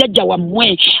nasikira jjajja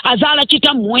wammwe azaala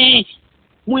kita mmwe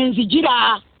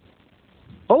mwenzigira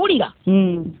owulira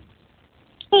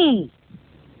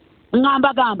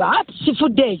ngamba gamba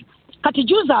sifuddeeyo kati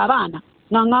juza abaana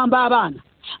ngamba abaana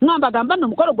ngamba gamba no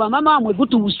mukolo gwa mama wamwe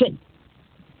gutuuse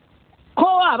ko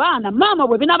abaana mama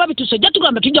bwe binaba bituuse jja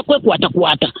tugamba tujja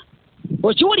kwekwata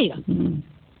okiwulira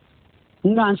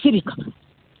nga nsirika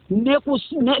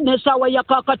ne sawa ya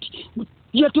kakati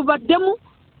ye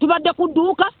tubadde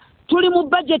kuduuka tuli mu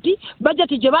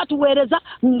budgeti gye batuweereza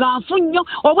nga nfunyo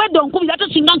obwedde onkubira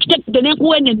ate singa nkitekudde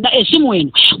nenkuwene esimu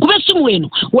eno kuba esimu eno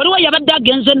waliwo yabadde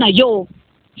agenze nayo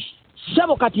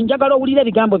sebo kati njagala owulira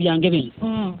ebigambo byange bino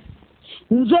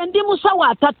nze ndi musawo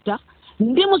atatta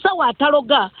ndi musawo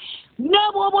ataloga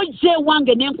nebwoba ojja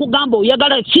ewange nenkugamba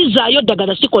oyagala sizaayo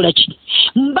ddagala sikola ki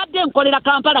mbadde nkolera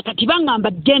Kampala kati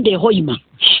bangamba genda Hoima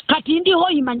kati ndi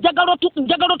Hoima njagala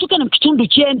otukene mu kitundu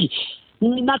kyendi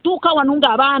natuuka wano nga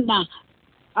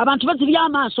abantu bazibya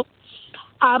amaaso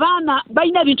abaana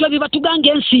balina ebintu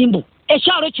ebibatuganga ensimbu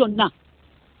ekyalo kyonna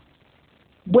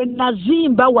bwe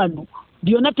nazimba wano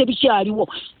byonna tebikyaliwo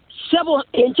sebo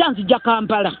enkya nzija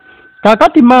Kampala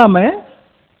kakati mama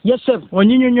yesebo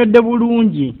onyinyonyodde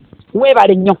bulungi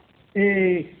weebale nnyo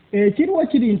ekiriwo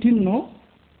kiri nti nno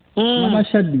mama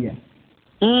Shadia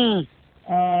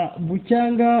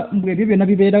bukyanga mbwe ebyo byonna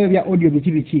bibeerawo ebya audio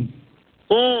biki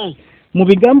mu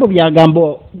bigambo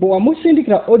byagambo bwe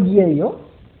wamusindikira audio eyo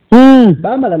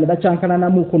baamala ne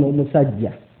bakyankalanamuko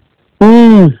n'omusajja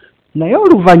naye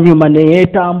oluvannyuma ne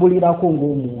yeetambulirako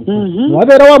ng'omuntu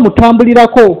wabeera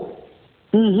wamutambulirako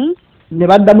ne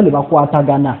baddamu ne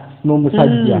bakwatagana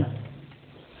n'omusajja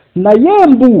naye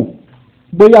mbu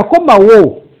bwe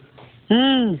yakomawo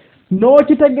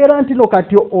n'okitegeera nti no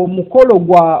kati omukolo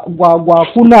gwa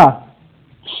kuna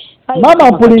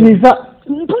mama mpuliriza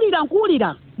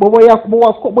nkuwulira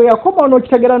bwe yakomawo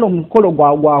n'okitegeera n'omukolo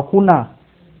gwa kuna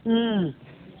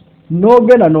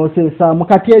n'ogenda n'oseesaamu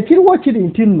kati ekiriwo kiri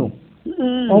nti nno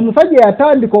omusajja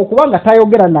yatandika okuba nga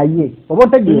tayogera naye oba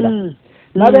ontegeera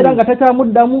nabeera nga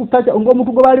takyamuddamu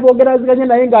ng'omuntu gwe baali boogeraziganye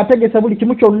naye ng'ategese buli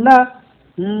kimu kyonna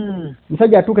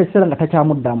musajja atuuka ekiseera nga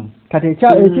takyamuddamu kati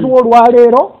ekiriwo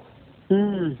olwaleero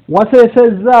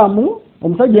waseesezzaamu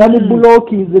omusajja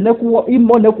yamubulokinze ne ku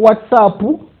imo ne ku WhatsApp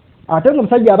ate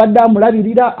ng'omusajja abadde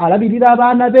amulabirira alabirira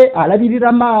abaana be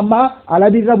alabirira maama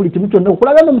alabirira buli kimu kyonna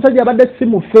okulaga ng'omusajja abadde si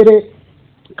mufere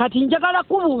kati njagala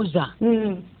kubuuza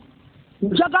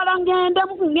njagala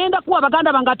ngenda kuwa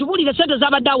baganda bange atubulire sente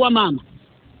z'abadde awa maama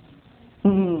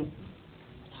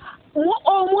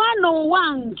omwana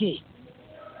owange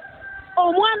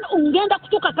ngenda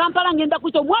kutuuka Kampala ngenda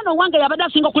kuyita omwana owange yabadde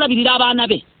asinga okulabirira abaana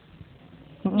be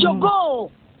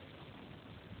jogo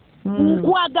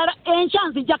nkwagala enkya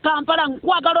nzija Kampala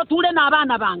nkwagala otuule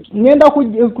n'abaana bange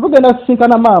tugenda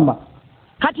kusinkana maama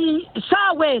kati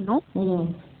saawa eno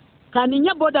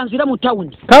kaninnya boda nzire mu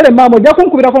tawuni kale maama ojja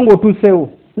kunkubirako ng'otuuseewo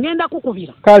ngenda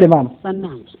kukubira kale maama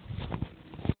bannange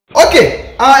okay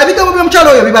ebigambo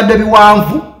by'omukyalo oyo bibadde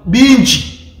biwanvu bingi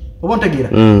oba ontegeera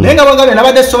naye nga bwagambye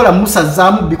nabadde sobola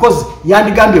mumusazaamu because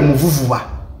yandigambye muvuvuba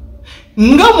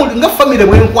nga famire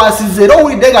bwenkwasiza era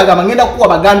owulidde ng'agamba ngenda kuwa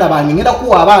baganda bange ngenda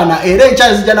kuwa abaana era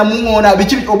enkya zijja namuŋoona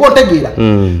biki oba ontegeera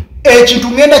ekintu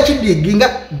ngenda kidiginga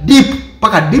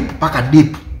paka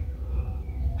deep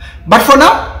but for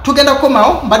now tugenda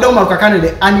kukomawo mbadde omaluka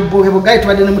kanere anibogebugayi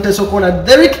tubadde ne muteesa okola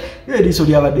Derek eriiso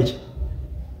lyabadde ki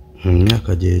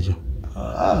myaka gyegyo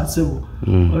sebo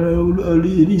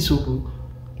eriiso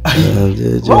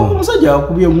omusajja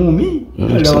akubye ngumi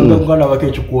alabako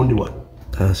ekikondibwa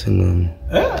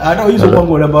ate oyinza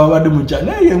okwangola babadde mukya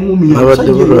naye engumi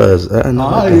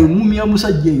ya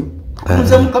musajja eyo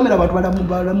omuze mu kamera abantu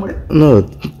balamule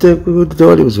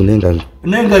tewali buzunaye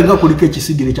nga kuliko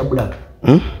ekisigire ekya bulaka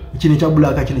kino ekya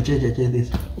bulaka kino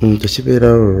kyekyekyedeesa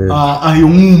tekibeerawo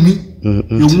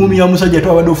engumi ya musajja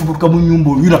twabadde ofubutuka mu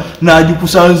nyumba oyina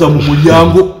n'agikusanza mu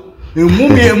mulyango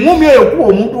engumi eyo kuba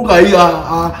omuntu nga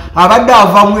abadde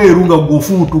avamu eru nga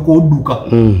gwofuutuka odduka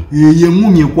eyo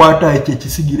engumi ekwata ekyo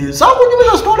ekisigire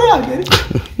sakunyumiza sitole yange eri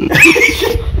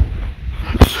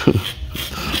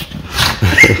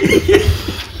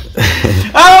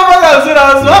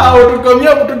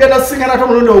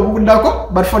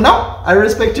but for now I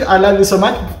respect you, I love you so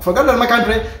much. Forget about my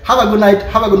country. Have a good night,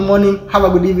 have a good morning, have a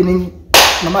good evening.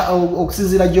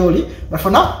 Okusizira joli. But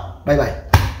for now, bye bye.